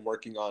that I've been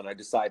working on, I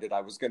decided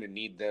I was going to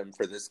need them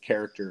for this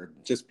character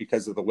just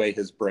because of the way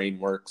his brain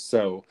works.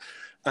 So,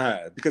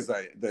 because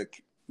the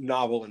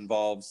novel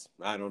involves,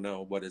 I don't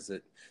know,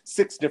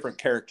 6 different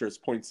characters'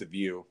 points of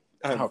view.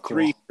 Cool.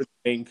 3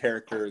 main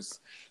characters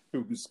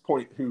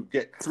who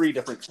get 3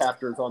 different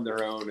chapters on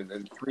their own, and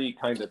then 3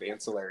 kind of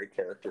ancillary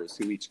characters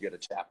who each get a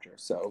chapter.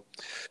 So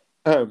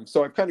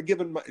I've kind of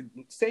given my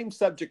same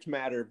subject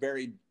matter,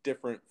 very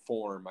different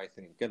form, I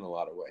think, in a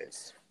lot of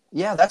ways.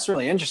 Yeah, that's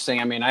really interesting.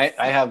 I mean, I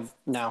have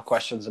now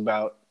questions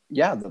about,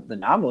 the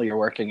novel you're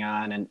working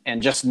on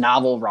and just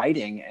novel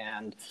writing.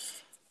 And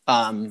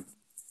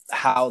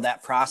how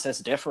that process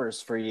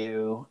differs for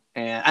you.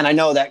 And I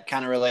know that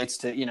kind of relates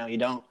to, you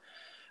don't,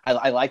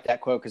 I like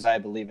that quote because I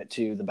believe it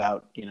too,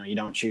 about, you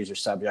don't choose your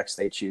subjects,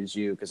 they choose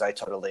you. Because I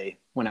totally,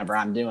 whenever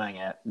I'm doing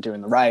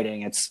the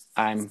writing,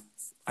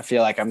 I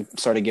feel like I'm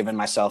sort of giving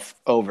myself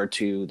over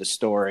to the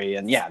story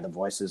and the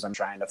voices I'm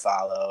trying to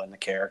follow and the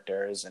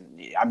characters.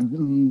 And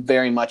I'm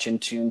very much in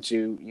tune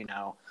to,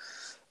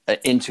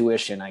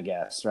 intuition, I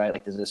guess, right?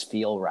 Like, does this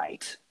feel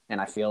right?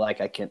 And I feel like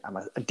I'm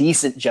a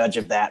decent judge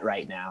of that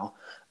right now.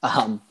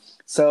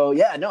 So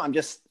yeah, no,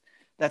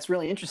 that's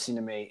really interesting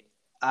to me.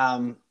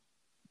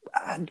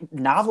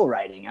 Novel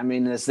writing. I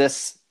mean, this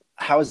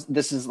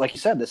is like you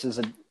said, this is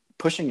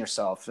pushing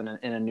yourself in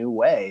a new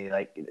way.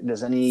 Like,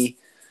 does anything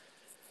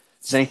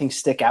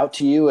stick out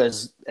to you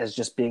as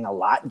just being a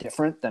lot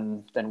different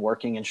than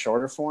working in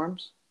shorter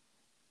forms?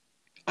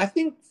 I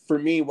think for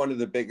me, one of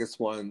the biggest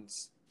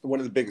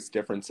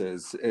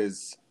differences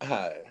is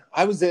I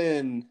was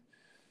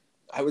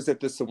at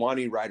the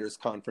Sewanee Writers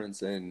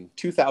Conference in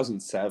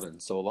 2007,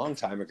 so a long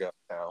time ago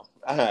now.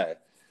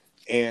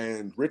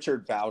 And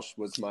Richard Bausch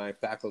was my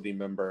faculty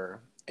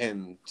member.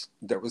 And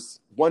there was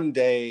one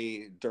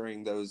day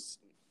during those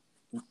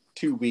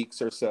 2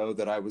 weeks or so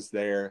that I was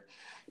there,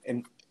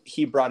 and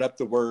he brought up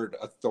the word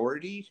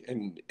authority,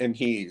 and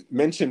he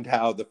mentioned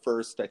how the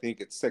first, I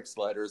think it's 6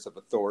 letters of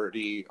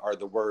authority are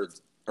the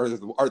words, or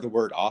are the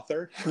word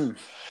author.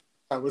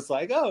 I was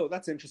like, oh,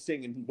 that's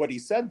interesting. And what he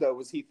said, though,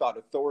 was he thought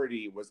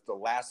authority was the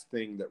last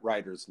thing that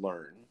writers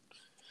learn.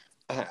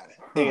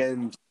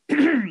 And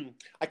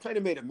I kind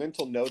of made a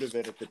mental note of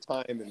it at the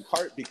time, in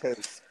part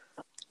because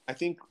I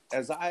think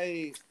as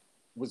I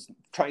was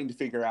trying to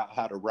figure out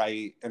how to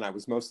write, and I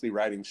was mostly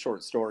writing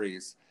short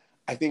stories,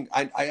 I think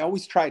I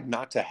always tried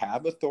not to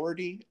have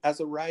authority as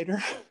a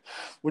writer,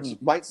 which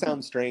might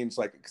sound strange,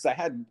 like, because I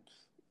had,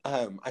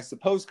 I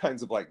suppose,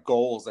 kinds of like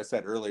goals. I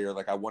said earlier,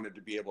 like I wanted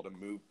to be able to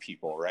move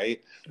people,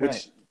 right?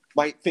 Which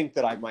might think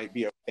that I might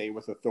be okay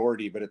with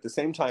authority, but at the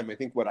same time, I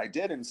think what I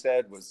did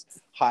instead was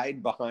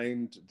hide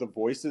behind the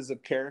voices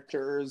of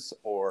characters,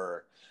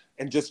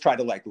 and just try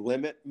to like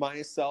limit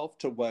myself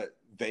to what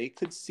they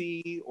could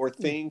see or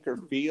think or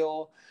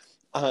feel,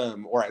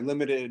 or I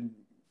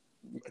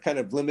kind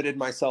of limited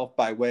myself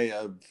by way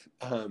of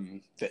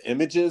the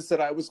images that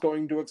I was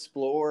going to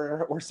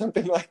explore or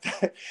something like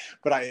that.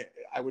 But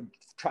I would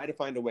try to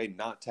find a way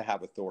not to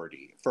have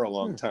authority for a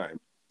long time.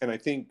 And I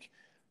think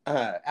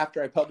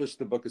after I published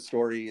the book of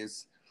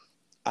stories,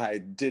 I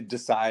did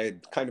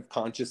decide kind of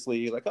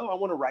consciously, like, oh, I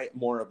want to write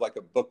more of like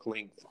a book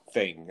length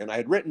thing. And I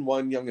had written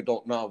one young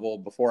adult novel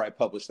before I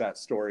published that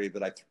story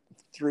that I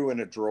threw in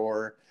a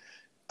drawer.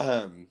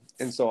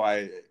 And so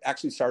I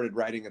actually started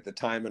writing at the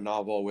time a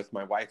novel with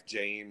my wife,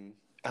 Jane.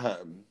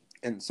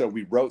 And so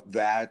we wrote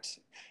that,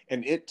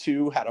 and it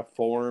too had a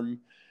form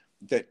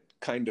that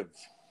kind of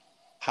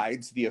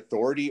hides the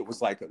authority. It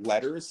was like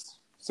letters.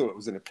 So it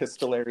was an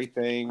epistolary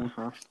thing.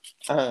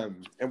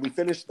 And we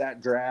finished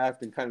that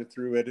draft and kind of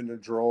threw it in a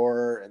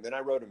drawer. And then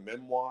I wrote a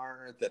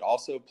memoir that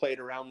also played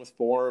around with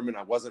form, and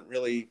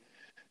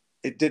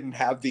it didn't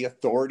have the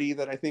authority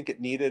that I think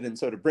it needed. And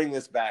so to bring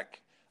this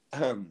back,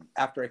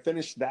 after I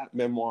finished that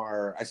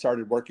memoir, I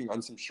started working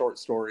on some short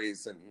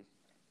stories, and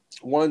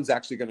one's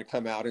actually going to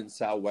come out in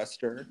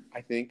Sou'wester,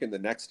 I think, in the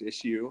next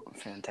issue.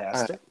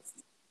 Fantastic.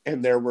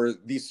 And there were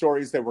these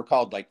stories that were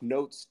called like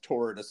Notes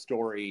Toward a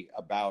Story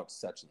About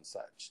Such and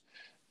Such.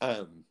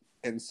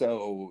 And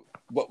so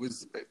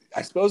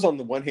I suppose on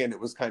the one hand, it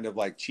was kind of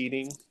like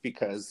cheating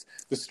because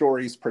the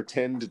stories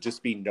pretend to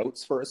just be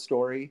notes for a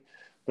story.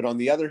 But on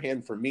the other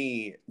hand, for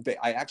me,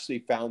 I actually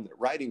found that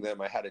writing them,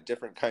 I had a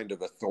different kind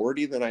of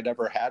authority than I'd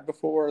ever had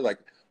before. Like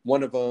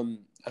one of them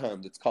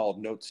that's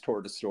called Notes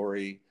Toward a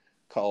Story,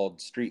 called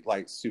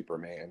Streetlight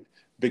Superman,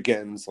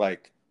 begins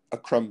like a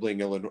crumbling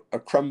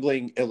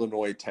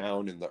Illinois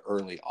town in the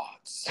early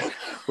aughts,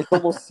 which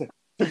almost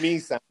to me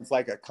sounds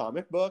like a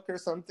comic book or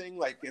something.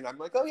 Like, and I'm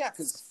like, oh yeah,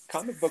 because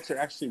comic books are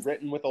actually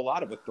written with a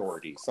lot of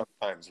authority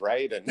sometimes,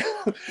 right? And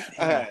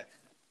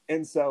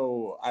and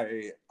so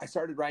I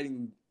started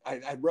writing.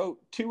 I wrote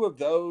 2 of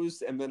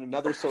those, and then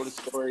another sort of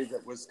story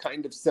that was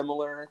kind of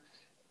similar,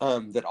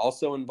 that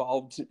also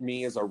involved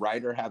me as a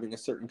writer having a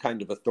certain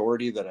kind of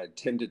authority that I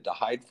tended to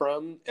hide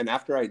from. And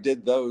after I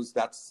did those,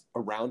 that's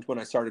around when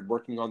I started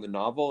working on the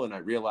novel, and I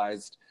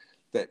realized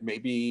that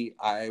maybe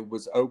I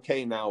was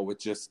okay now with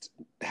just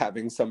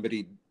having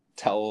somebody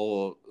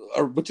tell,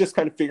 or with just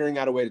kind of figuring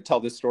out a way to tell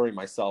this story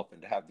myself,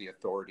 and to have the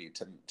authority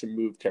to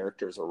move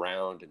characters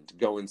around and to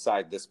go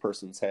inside this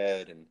person's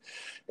head.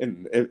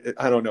 And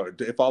I don't know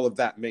if all of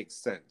that makes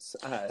sense.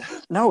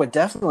 No, it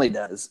definitely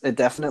does. It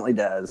definitely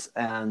does.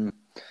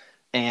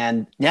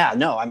 And yeah,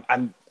 no,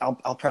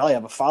 I'll probably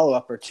have a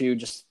follow-up or two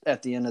just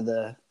at the end of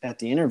the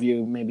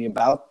interview, maybe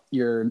about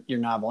your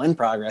novel in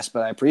progress.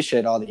 But I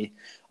appreciate all the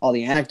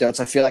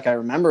anecdotes. I feel like I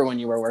remember when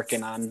you were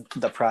working on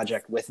the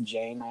project with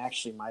Jane. I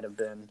actually might have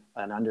been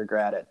an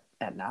undergrad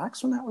at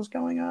Knox when that was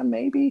going on.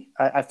 Maybe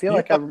I feel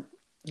like I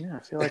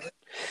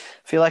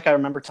feel like I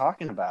remember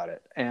talking about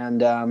it.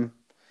 And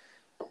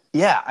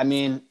yeah, I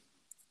mean,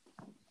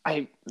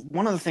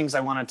 one of the things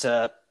I wanted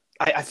to,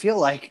 I feel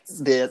like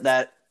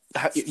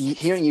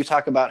hearing you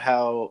talk about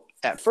how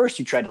at first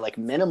you tried to like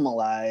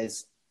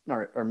minimalize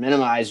or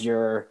minimize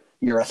your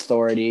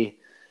authority.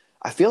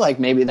 I feel like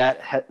maybe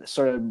that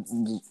sort of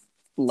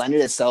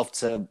lended itself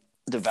to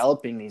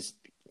developing these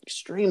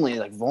extremely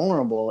like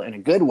vulnerable in a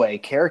good way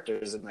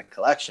characters in the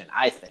collection.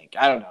 I think,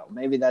 I don't know,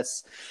 maybe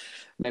that's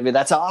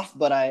off,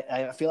 but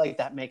I feel like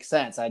that makes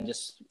sense. I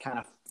just kind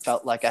of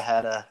felt like I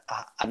had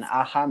an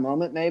aha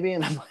moment maybe,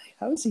 and I'm like,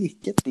 how does he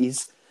get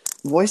these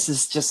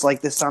voices just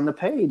like this on the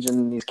page?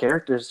 And these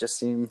characters just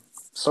seem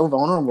so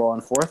vulnerable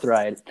and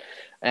forthright.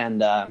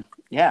 And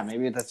yeah,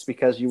 maybe that's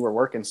because you were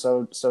working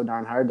so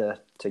darn hard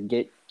to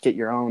get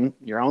your own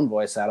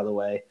voice out of the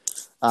way.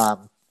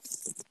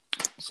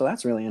 So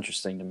that's really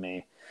interesting to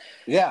me.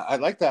 Yeah, I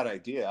like that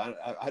idea.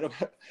 I don't.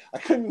 I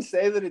couldn't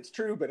say that it's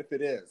true, but if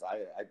it is,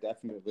 I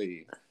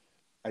definitely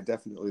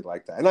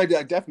like that, and I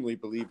definitely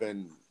believe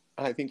in.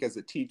 I think as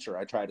a teacher,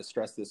 I try to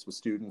stress this with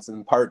students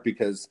in part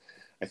because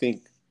I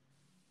think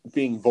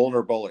being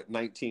vulnerable at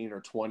 19 or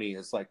 20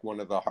 is like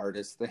one of the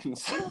hardest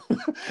things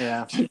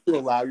Yeah. to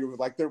allow you.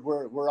 Like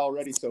we're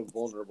already so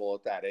vulnerable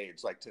at that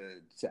age. Like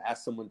to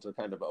ask someone to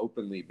kind of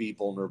openly be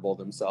vulnerable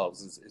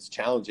themselves is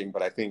challenging.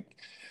 But I think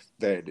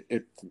that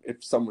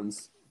if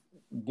someone's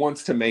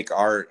wants to make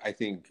art, I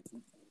think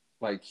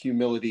like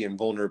humility and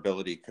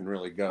vulnerability can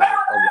really go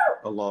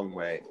a long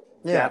way.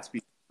 Yeah.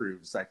 Gatsby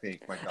proves, I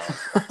think, my God.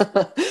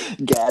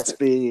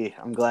 Gatsby.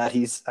 I'm glad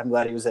he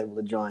was able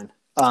to join.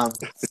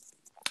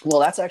 Well,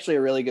 that's actually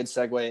a really good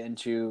segue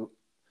into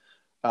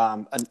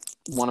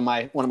one of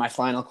my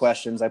final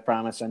questions. I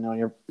promise. I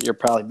know you're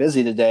probably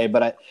busy today,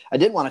 but I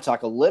did want to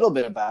talk a little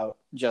bit about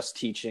just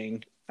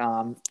teaching,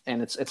 and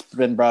it's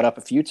been brought up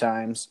a few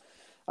times,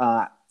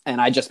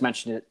 and I just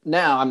mentioned it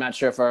now. I'm not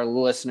sure if our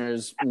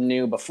listeners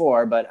knew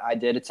before, but I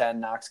did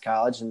attend Knox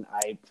College, and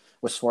I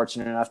was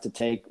fortunate enough to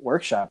take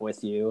workshop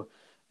with you.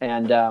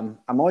 And I'm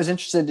always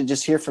interested to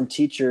just hear from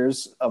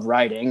teachers of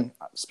writing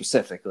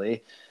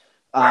specifically,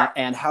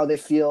 and how they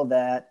feel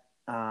that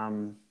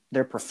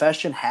their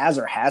profession has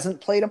or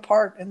hasn't played a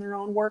part in their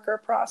own work or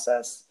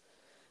process.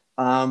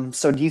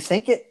 So do you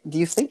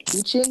think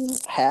teaching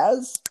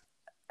has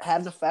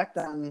had an effect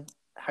on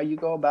how you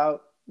go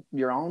about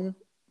your own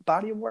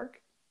body of work?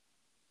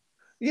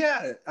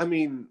 Yeah, I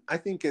mean, I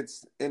think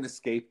it's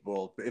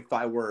inescapable. If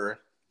I were,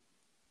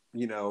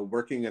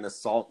 working in a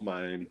salt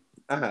mine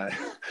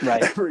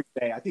right. every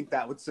day, I think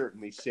that would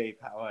certainly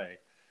shape how I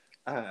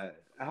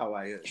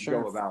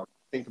Sure. go about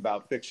think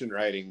about fiction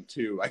writing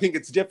too. I think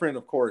it's different,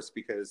 of course,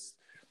 because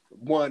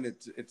one,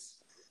 it's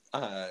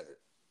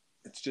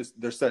just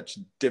there's such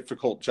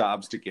difficult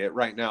jobs to get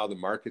right now. The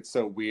market's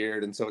so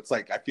weird, and so it's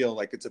like I feel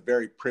like it's a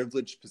very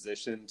privileged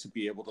position to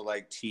be able to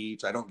like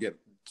teach. I don't get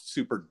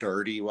super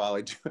dirty while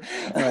I do.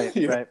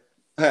 Right.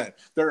 Right.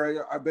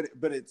 There are,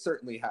 but it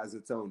certainly has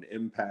its own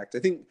impact. I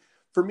think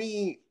for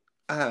me,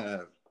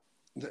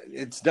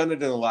 it's done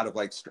it in a lot of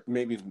like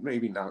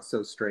maybe not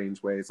so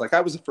strange ways. Like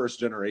I was a first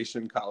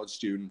generation college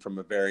student from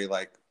a very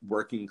like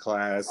working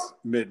class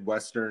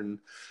Midwestern,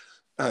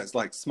 it's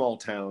like small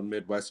town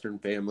Midwestern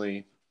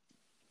family.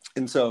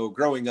 And so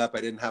growing up,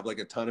 I didn't have like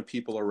a ton of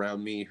people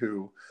around me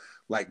who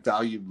like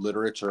valued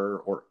literature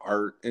or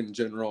art in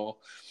general.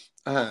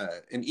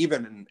 And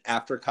even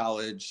after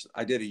college,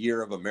 I did a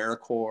year of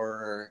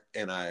AmeriCorps,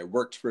 and I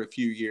worked for a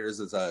few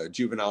years as a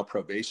juvenile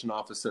probation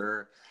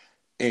officer.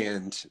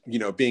 And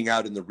being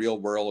out in the real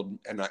world,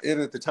 and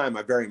at the time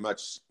I very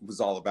much was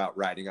all about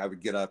writing. I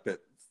would get up at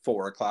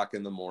 4 o'clock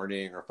in the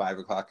morning or 5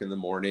 o'clock in the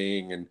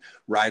morning and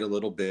write a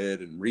little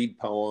bit and read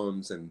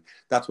poems, and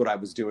that's what I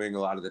was doing a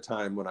lot of the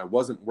time when I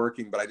wasn't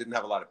working. But I didn't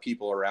have a lot of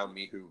people around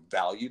me who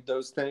valued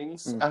those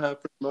things for the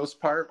most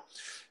part.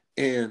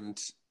 And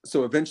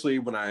so eventually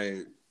when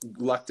I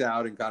lucked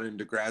out and got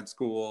into grad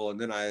school, and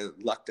then I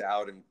lucked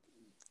out and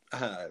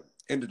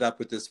ended up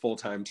with this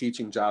full-time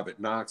teaching job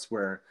at Knox,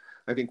 where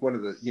I think one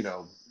of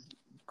the,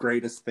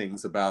 greatest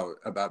things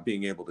about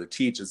being able to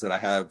teach is that I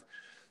have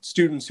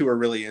students who are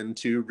really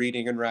into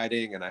reading and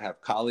writing, and I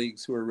have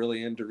colleagues who are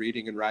really into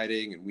reading and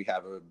writing, and we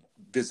have a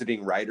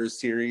visiting writers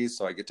series.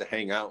 So I get to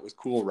hang out with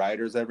cool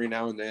writers every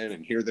now and then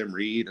and hear them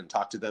read and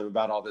talk to them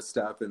about all this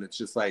stuff. And it's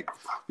just like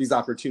these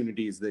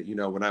opportunities that,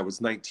 when I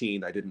was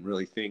 19, I didn't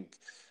really think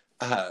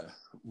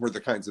were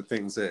the kinds of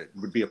things that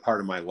would be a part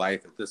of my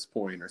life at this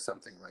point or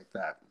something like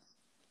that.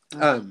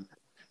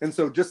 And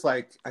so just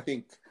like, I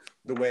think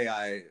the way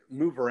I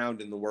move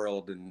around in the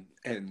world and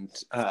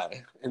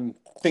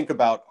think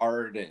about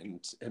art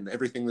and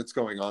everything that's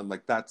going on,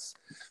 like that's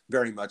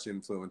very much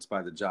influenced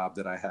by the job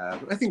that I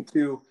have. And I think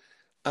too,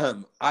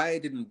 I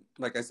didn't,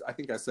 like I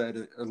think I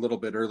said a little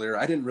bit earlier,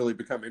 I didn't really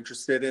become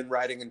interested in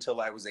writing until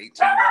I was 18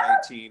 or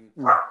 19.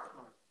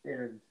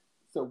 And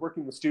so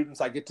working with students,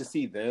 I get to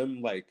see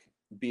them like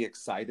be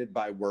excited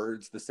by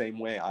words the same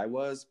way I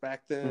was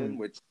back then,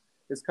 which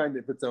is kind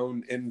of its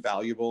own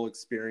invaluable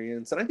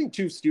experience. And I think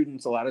too,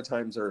 students a lot of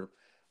times are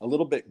a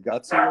little bit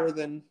gutsier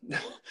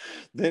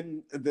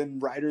than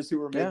writers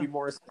who are maybe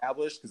more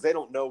established, because they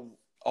don't know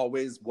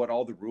always what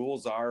all the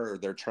rules are or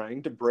they're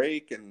trying to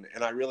break. And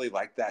I really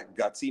like that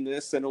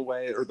gutsiness in a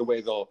way, or the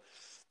way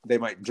they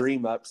might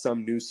dream up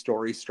some new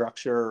story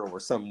structure or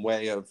some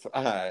way of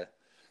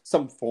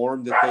some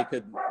form that they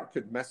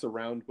could mess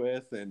around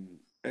with. And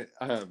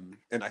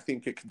I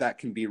think that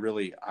can be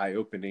really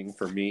eye-opening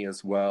for me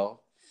as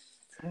well.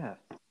 Yeah.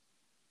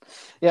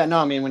 Yeah, no,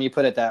 I mean, when you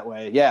put it that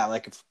way, yeah,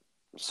 like if,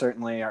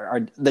 certainly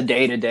our the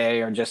day to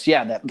day, or just,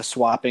 yeah, that the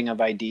swapping of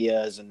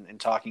ideas and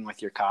talking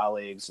with your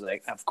colleagues,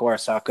 like, of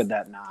course, how could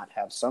that not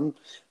have some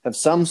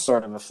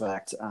sort of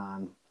effect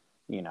on,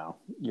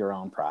 your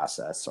own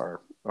process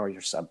or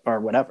your sub or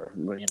whatever.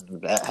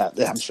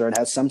 I'm sure it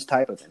has some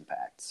type of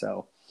impact.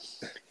 So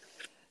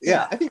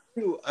yeah, I think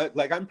too,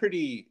 like I'm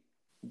pretty,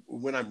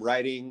 when I'm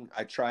writing,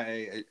 I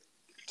try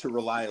to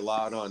rely a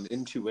lot on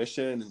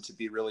intuition and to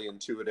be really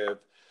intuitive,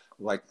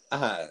 like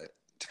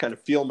to kind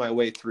of feel my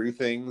way through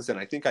things. And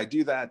I think I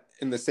do that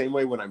in the same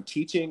way when I'm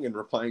teaching and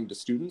replying to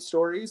student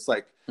stories.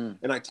 Like,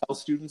 and I tell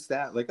students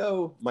that, like,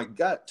 oh, my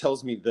gut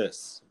tells me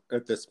this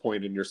at this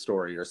point in your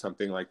story or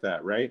something like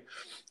that, right?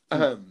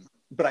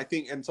 But I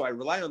think, and so I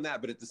rely on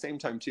that, but at the same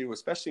time too,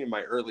 especially in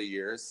my early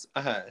years,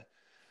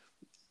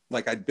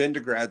 like I'd been to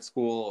grad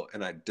school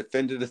and I'd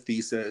defended a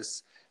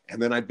thesis,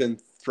 and then I'd been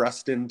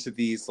thrust into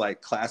these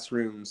like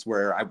classrooms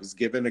where I was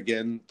given,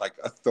 again, like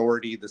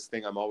authority, this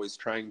thing I'm always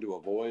trying to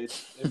avoid.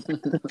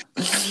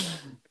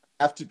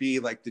 Have to be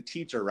like the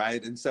teacher,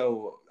 right? And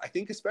so I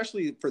think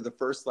especially for the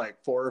first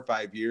like 4 or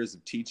 5 years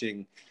of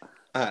teaching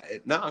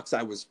at Knox,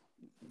 I was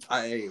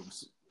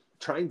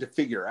trying to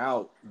figure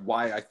out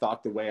why I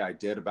thought the way I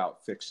did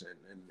about fiction,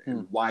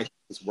 and why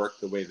things work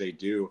the way they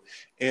do.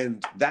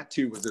 And that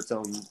too was its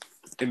own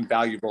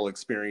invaluable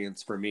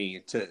experience for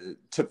me to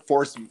be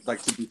forced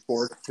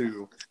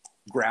to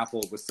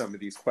grapple with some of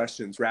these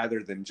questions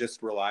rather than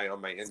just rely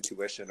on my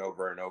intuition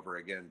over and over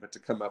again, but to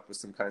come up with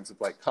some kinds of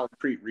like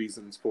concrete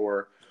reasons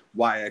for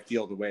why I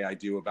feel the way I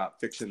do about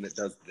fiction that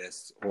does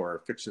this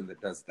or fiction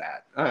that does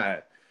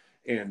that.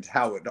 And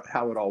how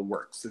it all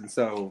works. And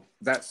so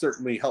that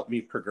certainly helped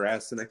me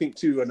progress. And I think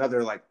too,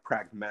 another like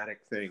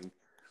pragmatic thing,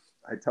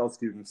 I tell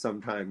students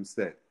sometimes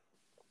that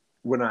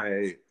when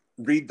I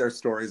read their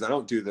stories, I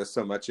don't do this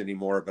so much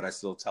anymore, but I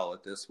still tell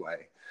it this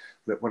way,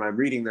 that when I'm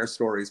reading their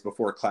stories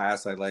before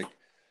class, I like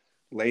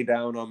lay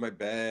down on my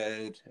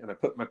bed and I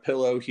put my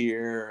pillow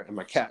here and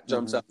my cat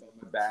jumps up on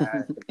my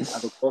back. And I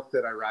have a book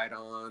that I write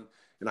on,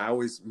 and I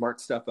always mark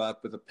stuff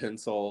up with a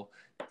pencil,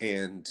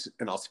 and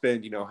I'll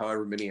spend,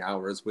 however many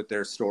hours with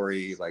their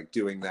story, like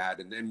doing that.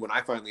 And then when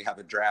I finally have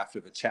a draft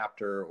of a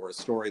chapter or a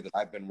story that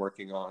I've been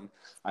working on,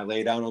 I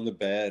lay down on the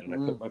bed and I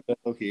put my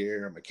pillow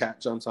here and my cat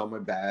jumps on my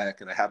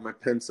back and I have my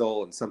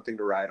pencil and something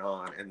to write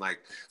on. And like,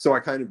 so I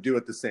kind of do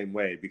it the same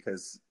way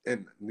because,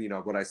 and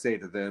what I say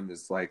to them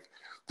is like,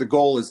 the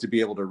goal is to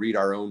be able to read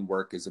our own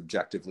work as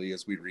objectively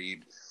as we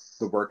read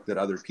the work that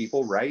other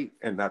people write.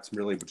 And that's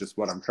really just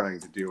what I'm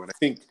trying to do. And I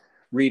think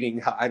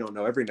reading, I don't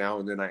know, every now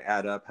and then I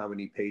add up how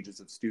many pages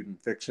of student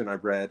fiction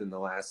I've read in the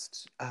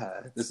last,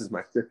 this is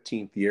my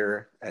 15th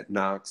year at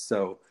Knox.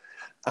 So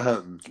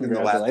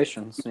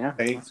congratulations. In the last,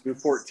 thanks,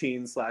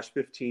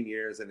 14/15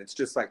 years. And it's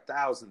just like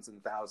thousands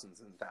and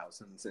thousands and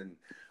thousands. And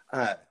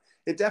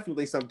it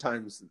definitely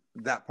sometimes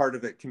that part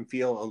of it can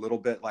feel a little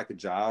bit like a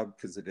job,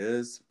 because it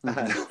is.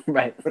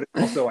 Right. But it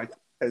also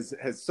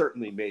has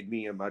certainly made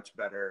me a much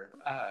better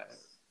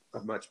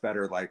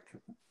like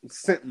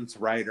sentence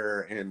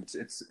writer, and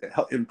it's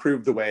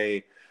improved the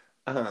way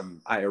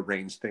I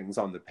arrange things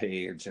on the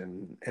page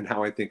and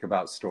how I think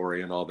about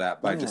story and all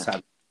that by just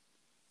having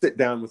to sit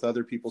down with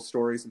other people's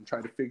stories and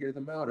try to figure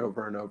them out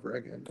over and over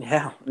again.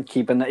 Yeah, and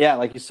keeping that,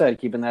 like you said,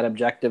 keeping that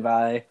objective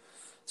eye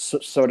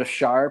sort of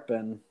sharp.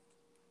 And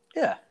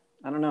yeah,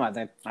 I don't know, I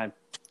think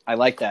I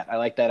like that. I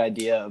like that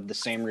idea of the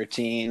same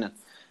routine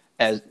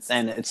and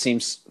it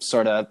seems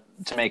sort of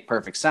to make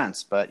perfect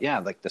sense. But yeah,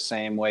 like the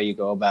same way you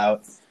go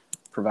about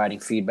providing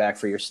feedback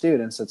for your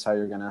students, that's how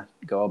you're going to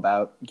go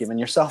about giving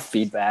yourself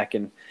feedback.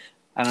 And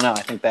I don't know,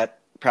 I think that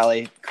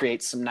probably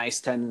creates some nice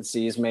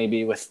tendencies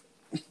maybe with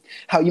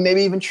how you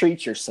maybe even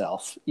treat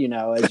yourself,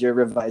 as you're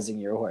revising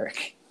your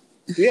work.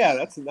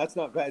 Yeah, that's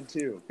not bad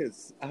too,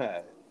 because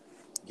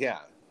yeah,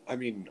 I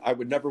mean, I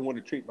would never want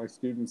to treat my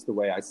students the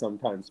way I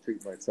sometimes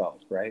treat myself,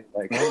 right?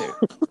 Like,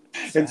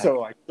 and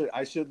so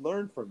I should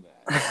learn from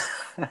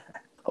that.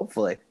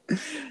 Hopefully.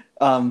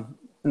 No,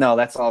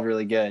 that's all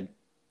really good.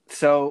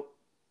 So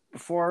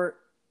before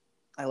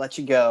I let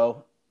you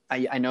go,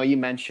 I know you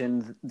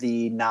mentioned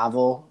the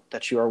novel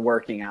that you are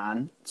working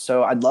on.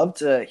 So I'd love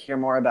to hear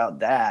more about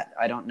that.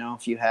 I don't know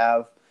if you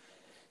have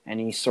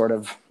any sort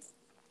of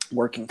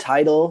working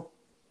title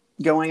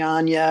going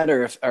on yet,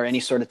 or any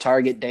sort of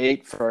target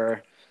date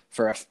for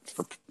a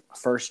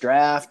first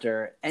draft,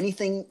 or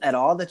anything at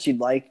all that you'd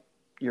like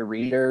your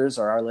readers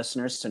or our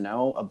listeners to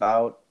know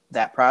about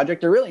that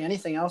project, or really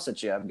anything else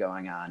that you have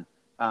going on.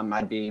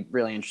 I'd be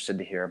really interested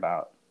to hear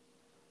about.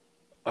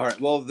 All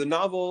right. Well, the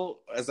novel,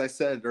 as I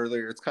said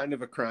earlier, it's kind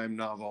of a crime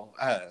novel.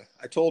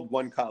 I told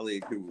one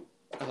colleague who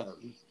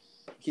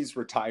he's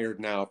retired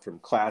now from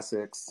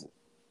classics,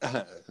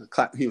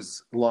 he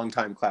was a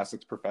longtime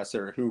classics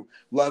professor who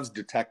loves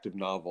detective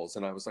novels.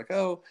 And I was like,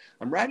 oh,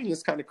 I'm writing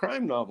this kind of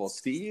crime novel,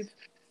 Steve.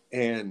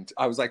 And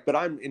I was like,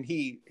 and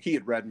he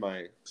had read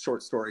my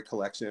short story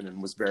collection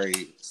and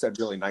said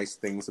really nice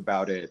things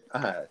about it.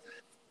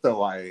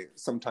 So I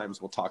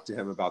sometimes will talk to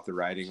him about the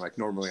writing. Like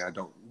normally I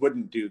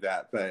wouldn't do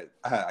that, but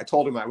I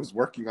told him I was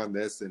working on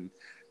this, and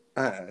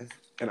I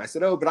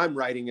said, oh, but I'm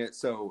writing it,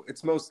 so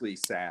it's mostly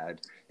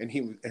sad.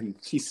 And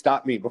he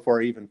stopped me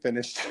before I even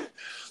finished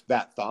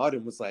that thought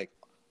and was like,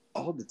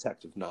 all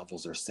detective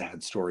novels are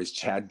sad stories,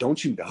 Chad.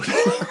 Don't you know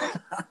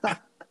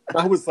that?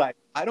 I was like,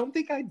 I don't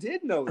think I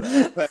did know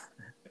that. But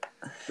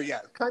yeah,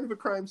 kind of a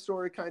crime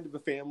story, kind of a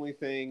family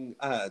thing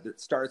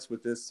that starts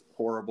with this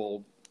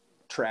horrible,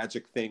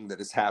 tragic thing that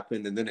has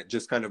happened, and then it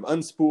just kind of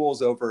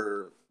unspools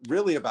over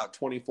really about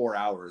 24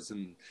 hours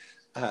and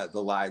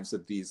the lives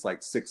of these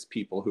like 6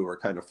 people who are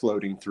kind of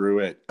floating through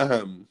it.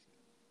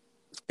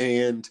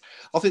 And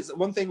I'll say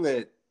one thing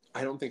that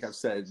I don't think I've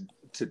said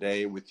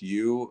today with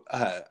you.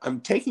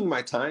 I'm taking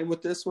my time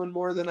with this one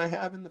more than I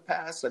have in the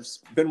past. I've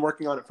been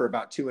working on it for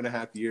about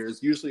 2.5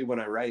 years. Usually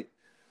when I write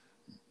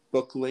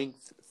book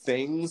length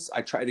things,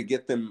 I try to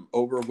get them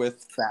over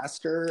with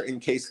faster in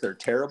case they're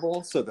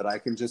terrible so that I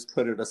can just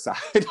put it aside.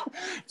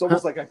 It's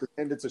almost like I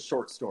pretend it's a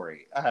short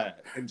story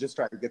and just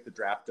try to get the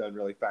draft done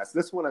really fast.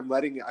 This one I've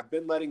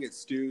been letting it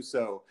stew.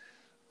 So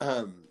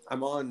I'm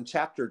on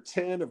chapter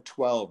 10 of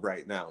 12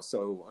 right now.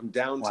 So I'm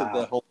down to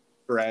the home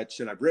stretch,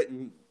 and I've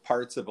written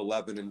parts of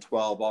 11 and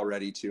 12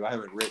 already too. I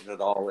haven't written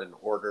it all in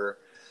order.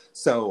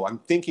 So I'm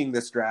thinking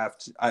this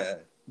draft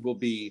will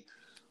be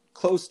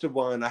close to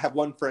one. I have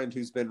one friend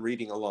who's been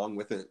reading along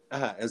with it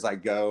as I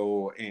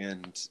go.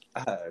 And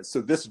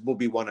so this will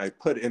be one I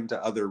put into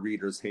other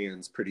readers'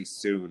 hands pretty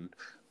soon,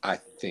 I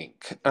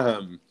think.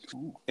 And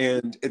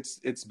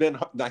it's been,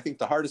 I think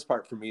the hardest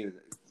part for me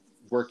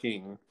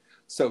working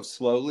so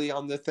slowly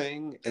on the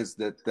thing is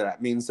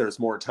that means there's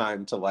more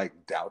time to like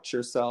doubt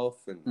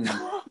yourself. And,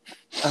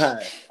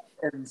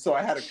 and so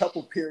I had a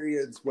couple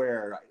periods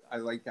where I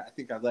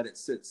think I let it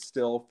sit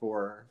still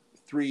for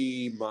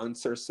 3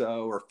 months or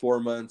so, or 4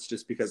 months,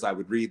 just because I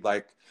would read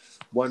like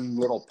one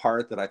little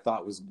part that I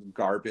thought was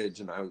garbage,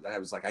 and I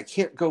was like, I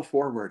can't go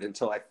forward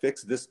until I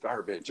fix this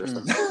garbage or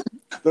something.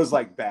 Those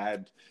like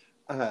bad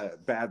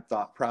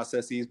thought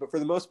processes. But for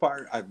the most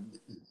part, I've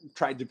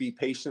tried to be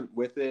patient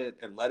with it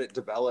and let it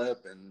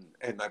develop, and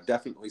I've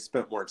definitely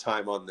spent more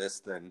time on this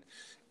than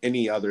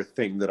any other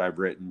thing that I've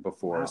written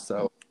before. Wow.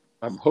 So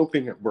I'm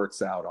hoping it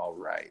works out all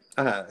right.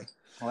 Well,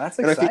 that's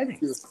exciting.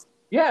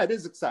 Yeah, it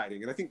is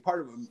exciting. And I think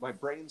part of my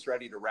brain's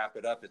ready to wrap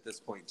it up at this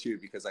point too,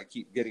 because I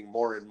keep getting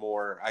more and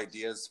more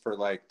ideas for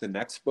like the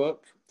next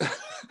book.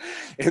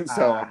 And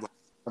so I'm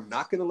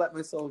not going to let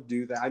myself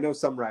do that. I know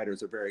some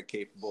writers are very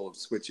capable of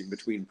switching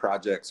between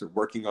projects or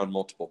working on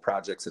multiple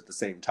projects at the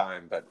same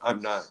time, but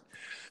I'm not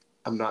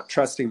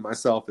trusting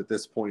myself at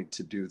this point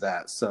to do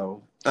that.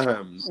 So,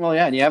 well,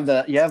 yeah, and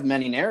you have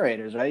many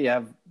narrators, right? You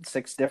have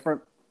 6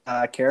 different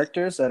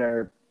characters that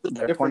are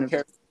different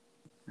characters.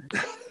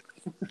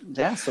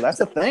 Yeah, so that's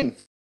a thing.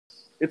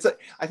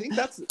 I think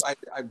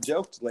I've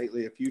joked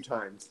lately a few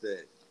times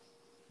that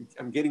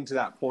I'm getting to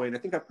that point. I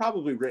think I've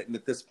probably written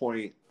at this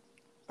point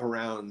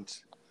around,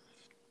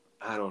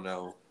 I don't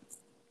know,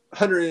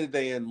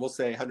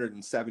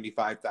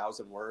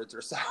 175,000 words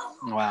or so.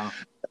 Wow.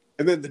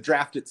 And then the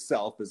draft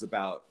itself is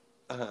about,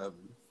 I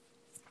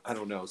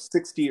don't know,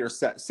 60 or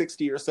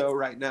so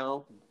right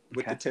now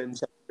with the 10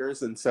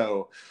 chapters. And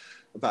so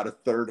about a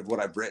third of what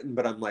I've written,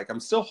 but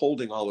I'm still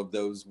holding all of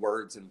those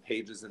words and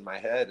pages in my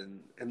head.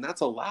 And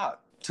that's a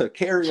lot to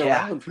carry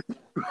around.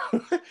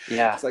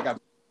 Yeah. It's like, I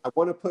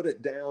want to put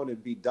it down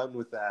and be done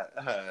with that.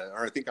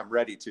 Or I think I'm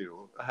ready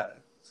to.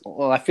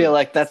 Well, I feel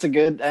like that's a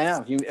good,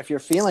 if you're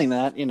feeling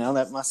that,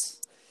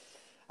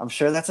 I'm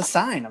sure that's a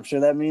sign. I'm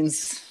sure that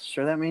means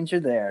you're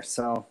there.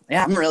 So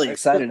yeah, I'm really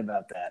excited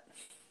about that.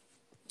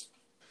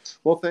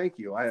 Well, thank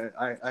you.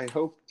 I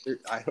hope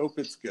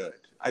it's good.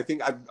 I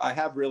think I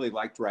have really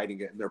liked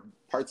writing it, and there are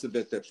parts of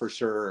it that for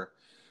sure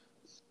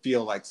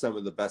feel like some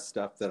of the best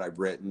stuff that I've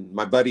written.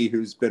 My buddy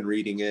who's been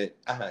reading it,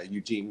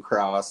 Eugene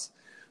Krauss,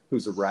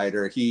 who's a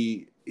writer,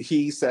 he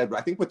said,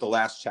 I think with the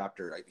last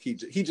chapter, he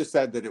just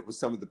said that it was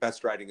some of the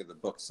best writing of the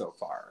book so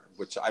far,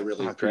 which I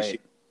really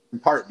appreciate. In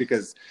part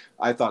because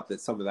I thought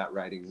that some of that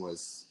writing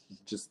was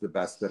just the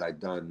best that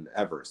I'd done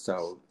ever.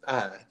 So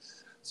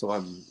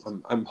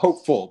I'm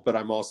hopeful, but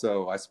I'm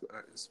also, I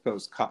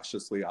suppose,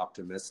 cautiously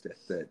optimistic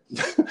that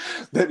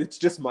that it's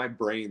just my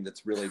brain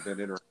that's really been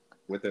interacting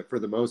with it for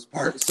the most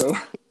part. So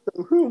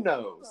who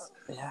knows?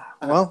 Yeah.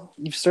 Well,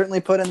 you've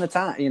certainly put in the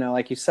time.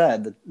 Like you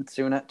said, the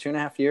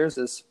 2.5 years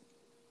is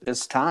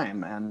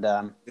time,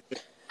 and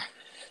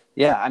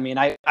yeah. I mean,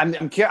 I'm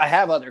I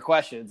have other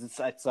questions.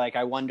 It's like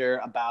I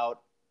wonder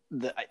about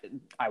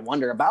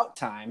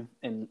time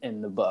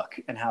in the book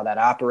and how that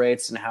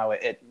operates and how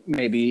it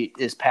maybe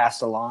is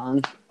passed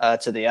along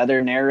to the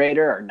other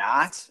narrator or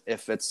not.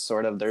 If it's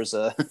sort of there's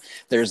a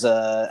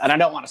and I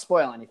don't want to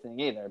spoil anything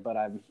either, but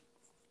I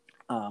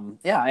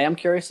am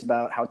curious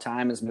about how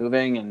time is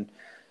moving and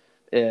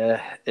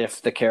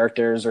if the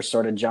characters are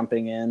sort of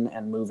jumping in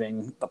and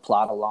moving the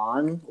plot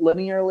along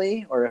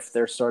linearly, or if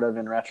they're sort of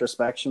in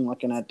retrospection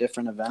looking at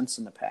different events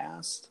in the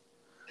past.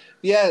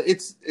 Yeah,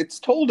 it's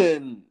told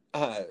in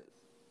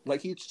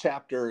like each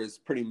chapter is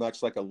pretty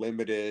much like a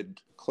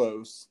limited,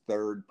 close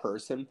third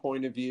person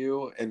point of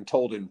view and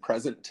told in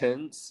present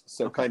tense.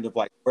 So Okay. kind of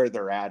like where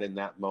they're at in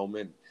that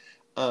moment.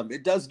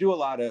 It does do a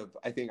lot of,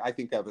 I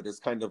think of it as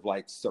kind of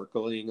like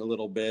circling a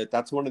little bit.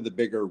 That's one of the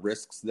bigger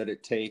risks that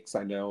it takes.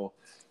 I know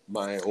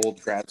my old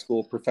grad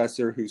school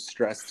professor who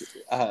stressed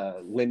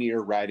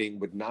linear writing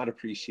would not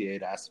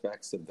appreciate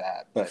aspects of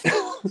that. But,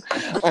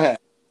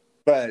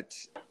 but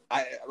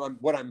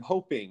what I'm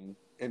hoping,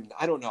 and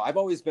I don't know, I've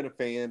always been a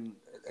fan.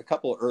 A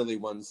couple of early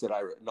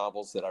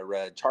novels that I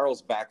read,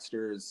 Charles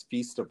Baxter's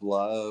Feast of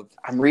Love.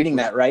 I'm reading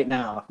that right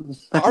now.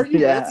 Are you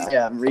Yeah, ready?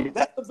 yeah, I'm reading.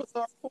 That's a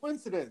bizarre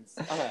coincidence.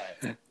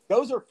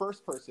 Those are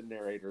first person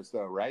narrators,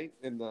 though, right?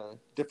 In the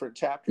different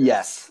chapters.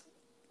 Yes.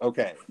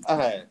 Okay.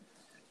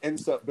 And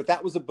so, but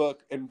that was a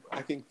book, and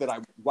I think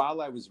that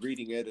while I was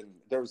reading it, and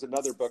there was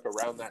another book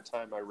around that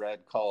time I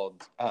read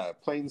called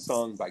Plain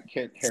Song by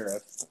Kent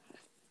Harif,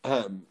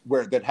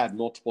 where that had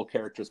multiple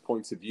characters'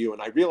 points of view.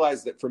 And I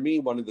realized that for me,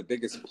 one of the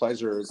biggest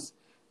pleasures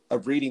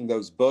of reading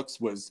those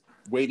books was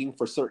waiting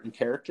for certain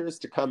characters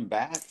to come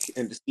back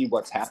and to see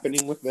what's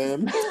happening with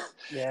them.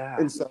 Yeah.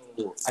 And so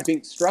I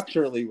think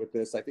structurally with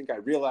this, I think I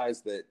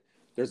realized that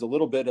there's a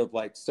little bit of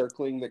like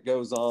circling that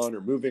goes on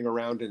or moving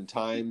around in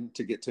time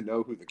to get to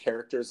know who the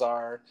characters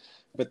are.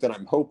 But that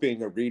I'm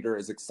hoping a reader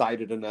is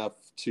excited enough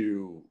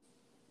to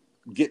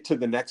get to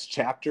the next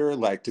chapter,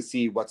 like to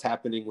see what's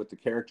happening with the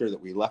character that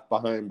we left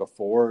behind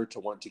before, to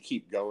want to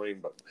keep going.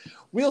 But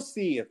we'll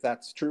see if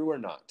that's true or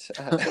not.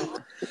 I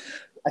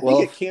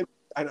think it can.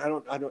 I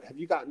don't. Have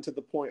you gotten to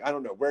the point? I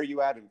don't know. Where are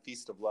you at in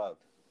Feast of Love?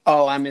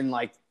 Oh, I'm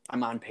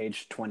on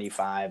page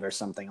 25 or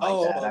something like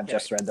that. Okay. I've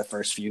just read the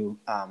first few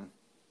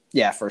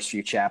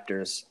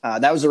chapters.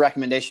 That was a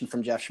recommendation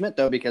from Jeff Schmidt,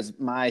 though, because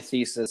my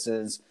thesis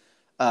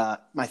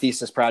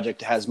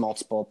project has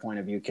multiple point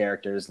of view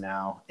characters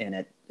now in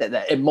it. It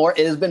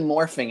has been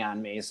morphing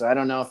on me, so I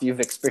don't know if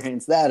you've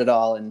experienced that at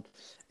all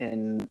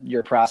in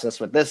your process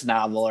with this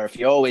novel, or if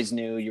you always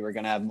knew you were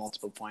going to have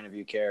multiple point of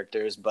view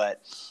characters.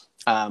 But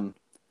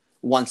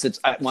once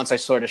I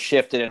sort of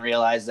shifted and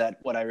realized that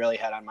what I really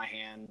had on my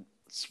hands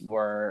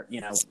were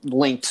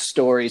linked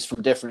stories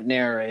from different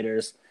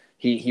narrators,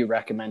 he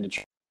recommended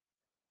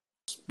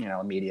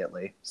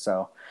immediately.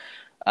 So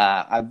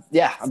I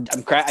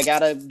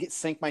gotta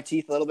sink my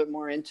teeth a little bit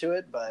more into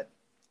it, but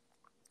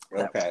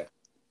okay.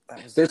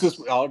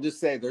 I'll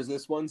just say there's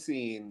this one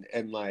scene,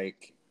 and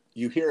like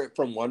you hear it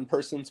from one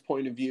person's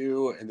point of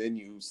view, and then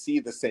you see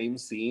the same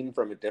scene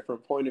from a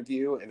different point of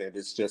view, and it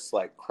is just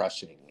like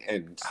crushing.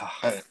 And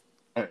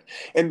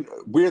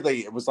weirdly,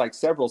 it was like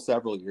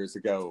several years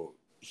ago,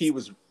 he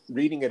was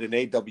reading at an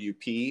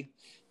AWP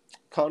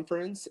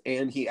conference,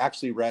 and he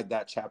actually read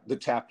the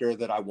chapter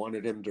that I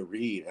wanted him to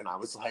read, and I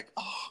was like,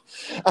 oh.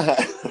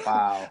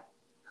 Wow.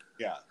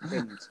 Yeah.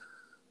 And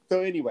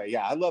so anyway,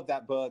 yeah, I love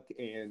that book,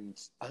 and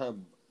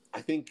I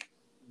think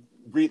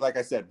like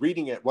I said,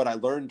 reading it, what I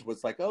learned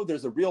was like, oh,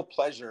 there's a real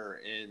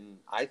pleasure in,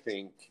 I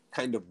think,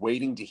 kind of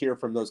waiting to hear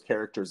from those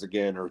characters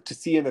again, or to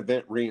see an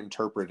event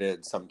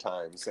reinterpreted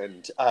sometimes.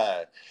 And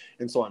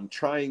so I'm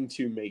trying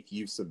to make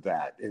use of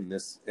that in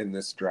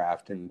this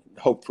draft, and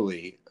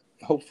hopefully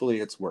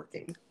it's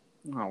working.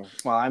 Oh,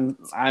 well,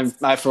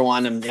 I for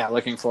one am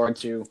looking forward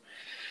to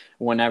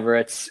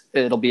whenever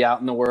it'll be out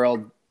in the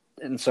world,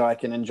 and so I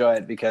can enjoy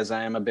it, because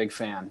I am a big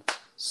fan.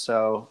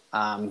 So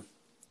I'm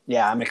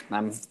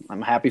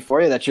happy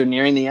for you that you're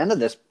nearing the end of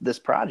this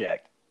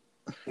project.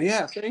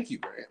 Yeah, thank you,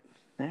 Grant.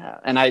 Yeah,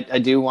 and I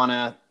do want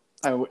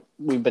to.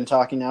 We've been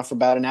talking now for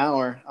about an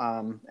hour,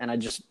 and I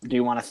just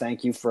do want to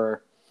thank you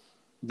for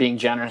being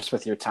generous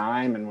with your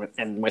time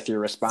and with your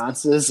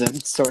responses,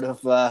 and sort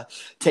of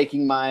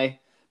taking my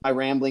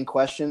rambling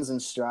questions in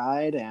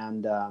stride.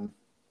 And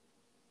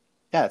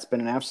it's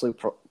been an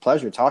absolute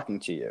pleasure talking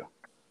to you.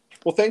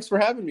 Well, thanks for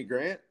having me,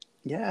 Grant.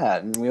 Yeah,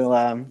 and we'll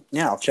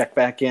I'll check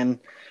back in.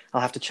 I'll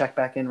have to check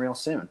back in real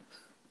soon.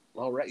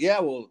 All right. Yeah,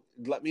 well,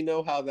 let me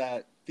know how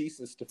that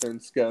thesis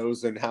defense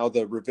goes and how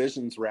the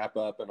revisions wrap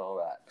up and all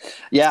that.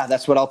 Yeah,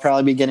 that's what I'll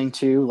probably be getting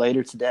to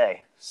later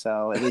today.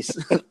 So at least.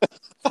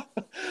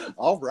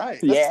 All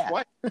right.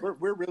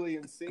 We're really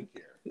in sync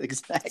here.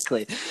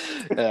 Exactly.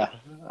 Yeah.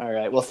 All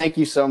right. Well, thank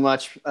you so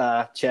much,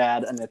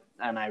 Chad,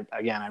 and I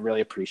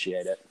really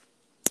appreciate it.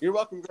 You're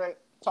welcome, Grant.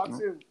 Talk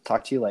soon.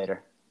 Talk to you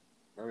later.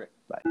 All right.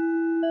 Bye.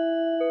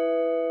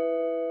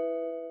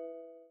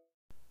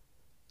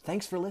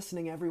 Thanks for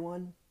listening,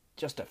 everyone.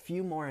 Just a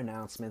few more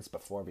announcements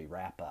before we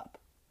wrap up.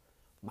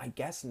 My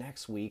guest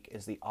next week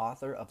is the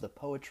author of the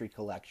poetry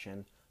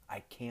collection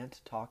I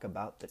Can't Talk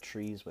About the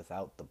Trees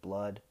Without the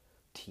Blood,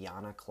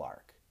 Tiana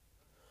Clark.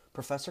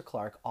 Professor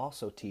Clark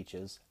also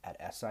teaches at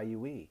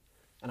SIUE,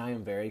 and I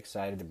am very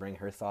excited to bring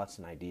her thoughts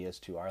and ideas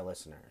to our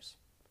listeners.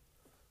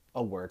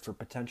 A word for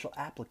potential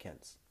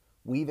applicants.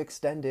 We've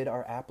extended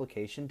our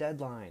application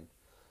deadline.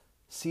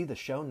 See the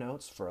show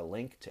notes for a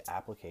link to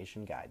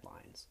application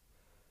guidelines.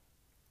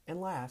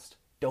 And last,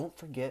 don't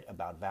forget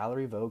about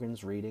Valerie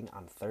Vogan's reading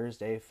on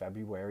Thursday,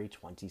 February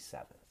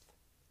 27th.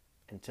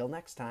 Until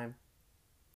next time.